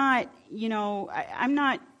I'm not, I'm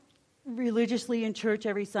not religiously in church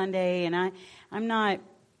every Sunday, and I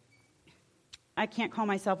can't call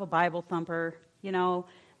myself a Bible thumper,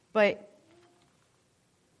 but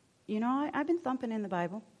I've been thumping in the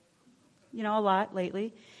Bible, a lot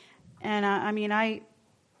lately. And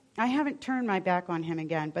I haven't turned my back on him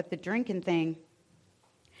again. But the drinking thing,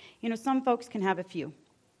 some folks can have a few.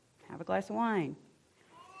 Have a glass of wine.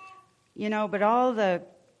 But all the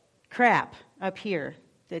crap up here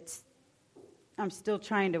I'm still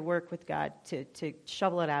trying to work with God to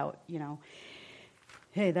shovel it out,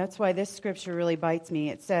 Hey, that's why this scripture really bites me.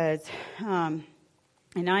 It says, and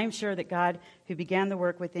I am sure that God, who began the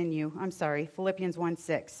work within you, Philippians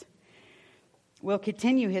 1:6, will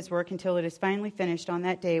continue his work until it is finally finished on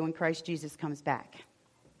that day when Christ Jesus comes back.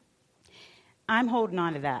 I'm holding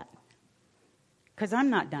on to that because I'm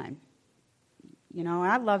not done.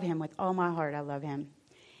 I love him with all my heart. I love him.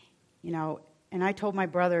 And I told my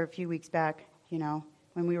brother a few weeks back,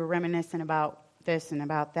 when we were reminiscing about this and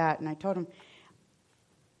about that, and I told him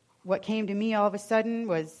what came to me all of a sudden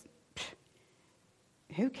was,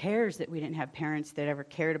 who cares that we didn't have parents that ever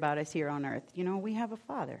cared about us here on earth? We have a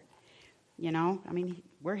Father.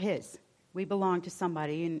 We're his. We belong to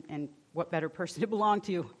somebody, and what better person to belong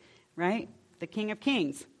to, right? The King of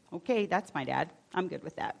Kings. Okay, that's my dad. I'm good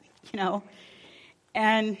with that,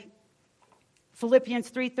 And Philippians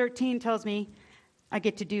 3:13 tells me I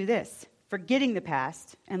get to do this. forgetting the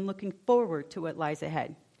past and looking forward to what lies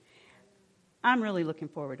ahead. I'm really looking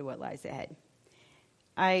forward to what lies ahead.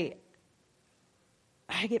 I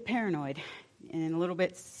get paranoid and a little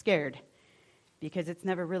bit scared because it's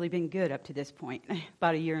never really been good up to this point.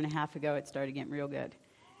 About a year and a half ago, it started getting real good.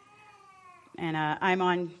 And I'm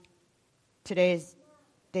on today's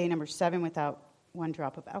day number 7 without one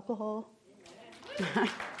drop of alcohol.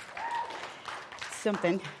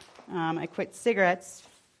 Something. I quit cigarettes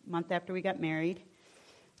a month after we got married.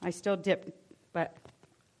 I still dip, but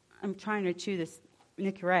I'm trying to chew this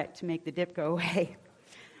Nicorette to make the dip go away.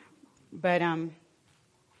 But I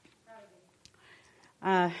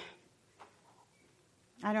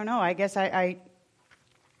don't know. I guess I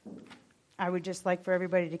would just like for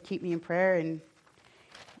everybody to keep me in prayer. And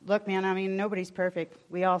look, man, I mean, nobody's perfect.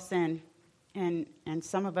 We all sin. And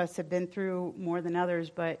some of us have been through more than others,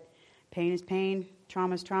 but pain is pain,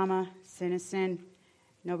 trauma is trauma, sin is sin.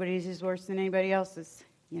 Nobody's is worse than anybody else's,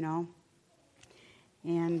 you know.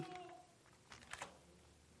 And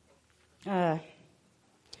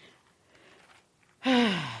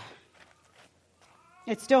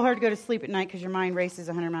it's still hard to go to sleep at night because your mind races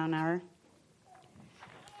 100 miles an hour.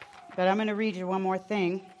 But I'm going to read you one more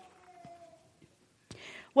thing.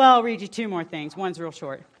 Well, I'll read you 2 more things. One's real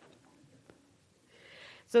short.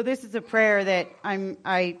 So this is a prayer that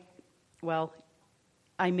I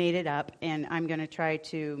made it up, and I'm going to try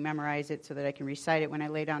to memorize it so that I can recite it when I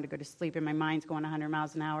lay down to go to sleep, and my mind's going 100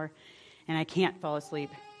 miles an hour, and I can't fall asleep.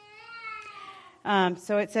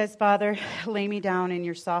 So it says, Father, lay me down in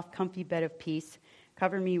your soft, comfy bed of peace.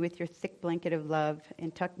 Cover me with your thick blanket of love,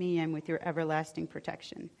 and tuck me in with your everlasting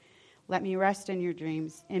protection. Let me rest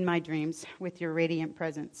in my dreams, with your radiant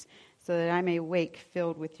presence, so that I may wake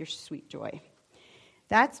filled with your sweet joy.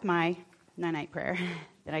 That's my night prayer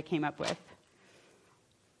that I came up with.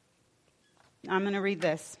 I'm going to read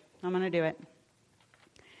this. I'm going to do it.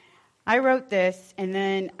 I wrote this, and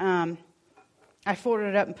then I folded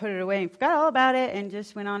it up and put it away and forgot all about it and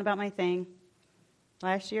just went on about my thing.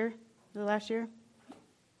 Last year?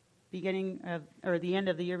 Beginning of, or the end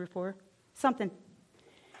of the year before? Something.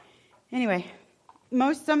 Anyway,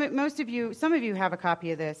 some of you have a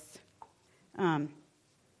copy of this. I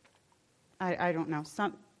don't know.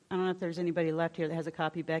 I don't know if there's anybody left here that has a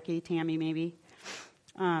copy. Becky, Tammy, maybe.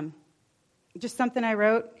 Just something I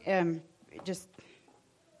wrote.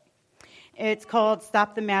 It's called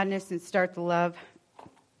 "Stop the Madness and Start the Love."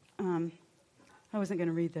 I wasn't going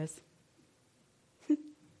to read this.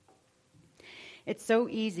 It's so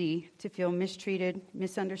easy to feel mistreated,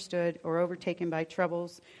 misunderstood, or overtaken by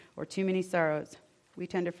troubles or too many sorrows. We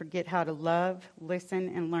tend to forget how to love, listen,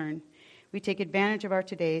 and learn. We take advantage of our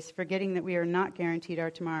todays, forgetting that we are not guaranteed our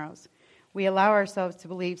tomorrows. We allow ourselves to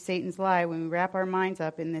believe Satan's lie when we wrap our minds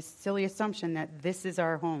up in this silly assumption that this is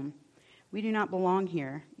our home. We do not belong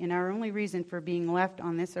here, and our only reason for being left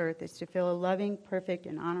on this earth is to fill a loving, perfect,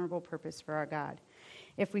 and honorable purpose for our God.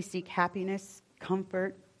 If we seek happiness,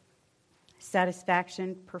 comfort,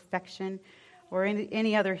 satisfaction, perfection, or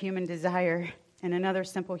any other human desire in another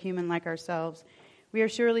simple human like ourselves, we are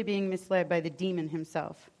surely being misled by the demon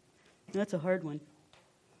himself. That's a hard one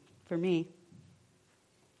for me.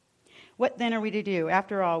 What then are we to do?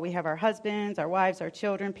 After all, we have our husbands, our wives, our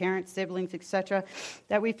children, parents, siblings, etc.,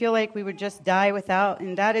 that we feel like we would just die without,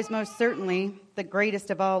 and that is most certainly the greatest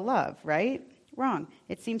of all love, right? Wrong.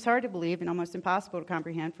 It seems hard to believe and almost impossible to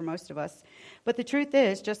comprehend for most of us. But the truth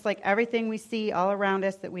is, just like everything we see all around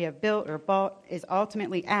us that we have built or bought is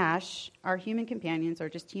ultimately ash, our human companions are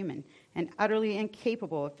just human and utterly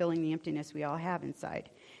incapable of filling the emptiness we all have inside.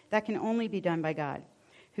 That can only be done by God,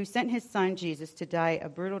 who sent his son Jesus to die a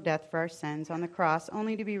brutal death for our sins on the cross,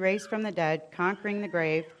 only to be raised from the dead, conquering the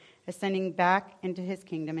grave, ascending back into his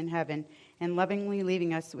kingdom in heaven, and lovingly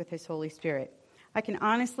leaving us with his Holy Spirit. I can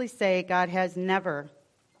honestly say God has never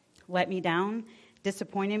let me down,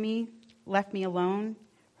 disappointed me, left me alone,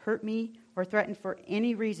 hurt me, or threatened for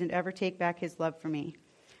any reason to ever take back his love for me.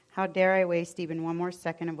 How dare I waste even one more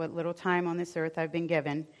second of what little time on this earth I've been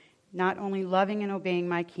given, not only loving and obeying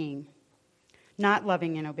my King, not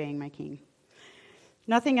loving and obeying my King.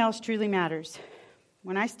 Nothing else truly matters.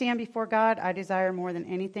 When I stand before God, I desire more than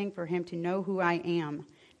anything for him to know who I am,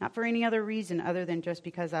 not for any other reason other than just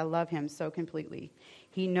because I love him so completely.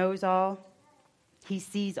 He knows all, he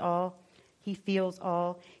sees all, he feels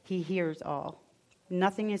all, he hears all.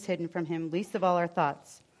 Nothing is hidden from him, least of all our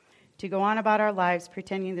thoughts. To go on about our lives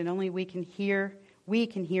pretending that only we can hear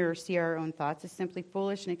or see our own thoughts is simply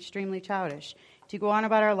foolish and extremely childish. To go on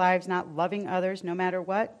about our lives not loving others no matter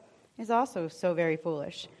what is also so very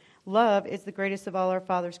foolish. Love is the greatest of all our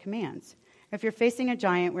Father's commands. If you're facing a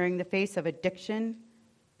giant wearing the face of addiction,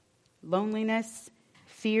 loneliness,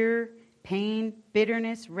 fear, pain,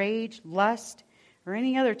 bitterness, rage, lust, or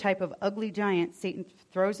any other type of ugly giant Satan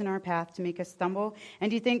throws in our path to make us stumble,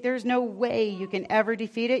 and you think there's no way you can ever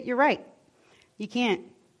defeat it, you're right. You can't.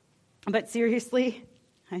 But seriously,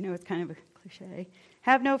 I know it's kind of a cliche.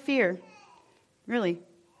 Have no fear. Really,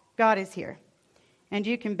 God is here. And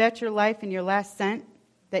you can bet your life and your last cent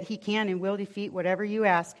that he can and will defeat whatever you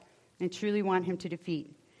ask and truly want him to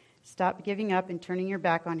defeat. Stop giving up and turning your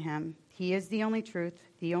back on him. He is the only truth,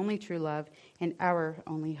 the only true love, and our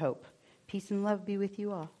only hope. Peace and love be with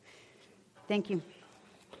you all. Thank you.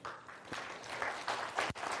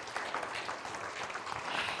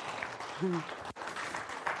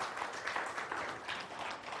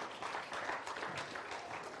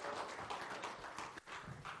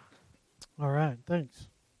 All right, thanks.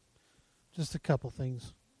 Just a couple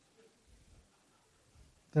things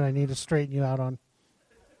that I need to straighten you out on.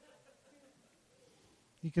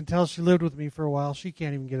 You can tell she lived with me for a while. She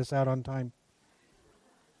can't even get us out on time.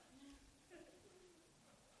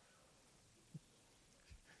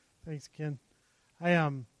 Thanks, Ken.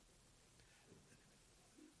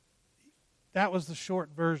 That was the short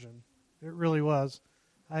version. It really was.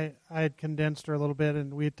 I had condensed her a little bit,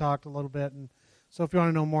 and we had talked a little bit. And so if you want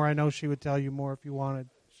to know more, I know she would tell you more if you wanted.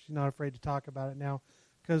 She's not afraid to talk about it now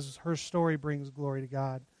because her story brings glory to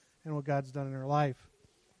God and what God's done in her life.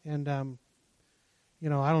 And, I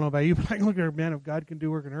don't know about you, but I can look at her, man, if God can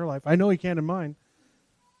do work in her life. I know he can in mine.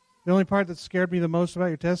 The only part that scared me the most about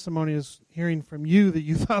your testimony is hearing from you that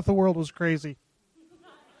you thought the world was crazy.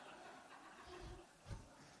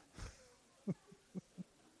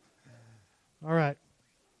 All right.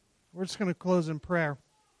 We're just going to close in prayer.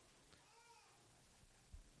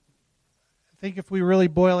 I think if we really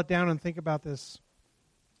boil it down and think about this,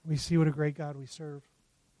 we see what a great God we serve.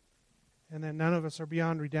 And that none of us are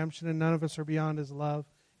beyond redemption, and none of us are beyond his love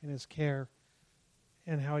and his care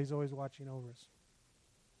and how he's always watching over us.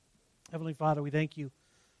 Heavenly Father, we thank you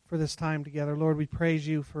for this time together. Lord, we praise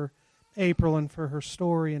you for April and for her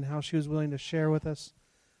story and how she was willing to share with us.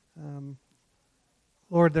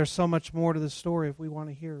 Lord, there's so much more to the story if we want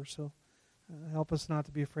to hear. So help us not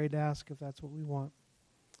to be afraid to ask if that's what we want.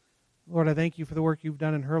 Lord, I thank you for the work you've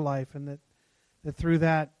done in her life, and that through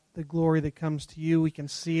that, the glory that comes to you, we can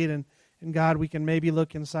see it. And God, we can maybe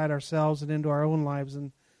look inside ourselves and into our own lives.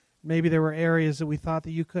 And maybe there were areas that we thought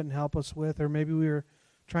that you couldn't help us with, or maybe we were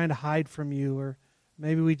trying to hide from you, or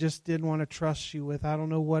maybe we just didn't want to trust you with. I don't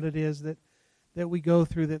know what it is that we go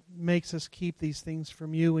through that makes us keep these things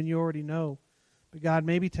from you, and you already know. But God,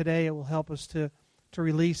 maybe today it will help us to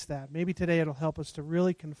release that. Maybe today it will help us to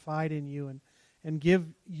really confide in you and give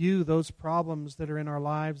you those problems that are in our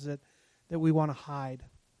lives that we want to hide.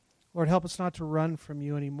 Lord, help us not to run from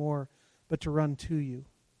you anymore, but to run to you.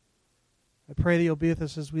 I pray that you'll be with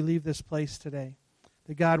us as we leave this place today.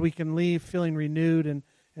 That, God, we can leave feeling renewed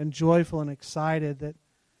and joyful and excited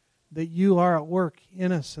that you are at work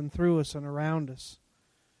in us and through us and around us.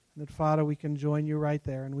 And that, Father, we can join you right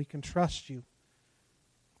there, and we can trust you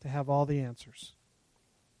to have all the answers.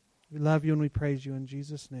 We love you and we praise you in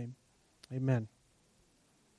Jesus' name. Amen.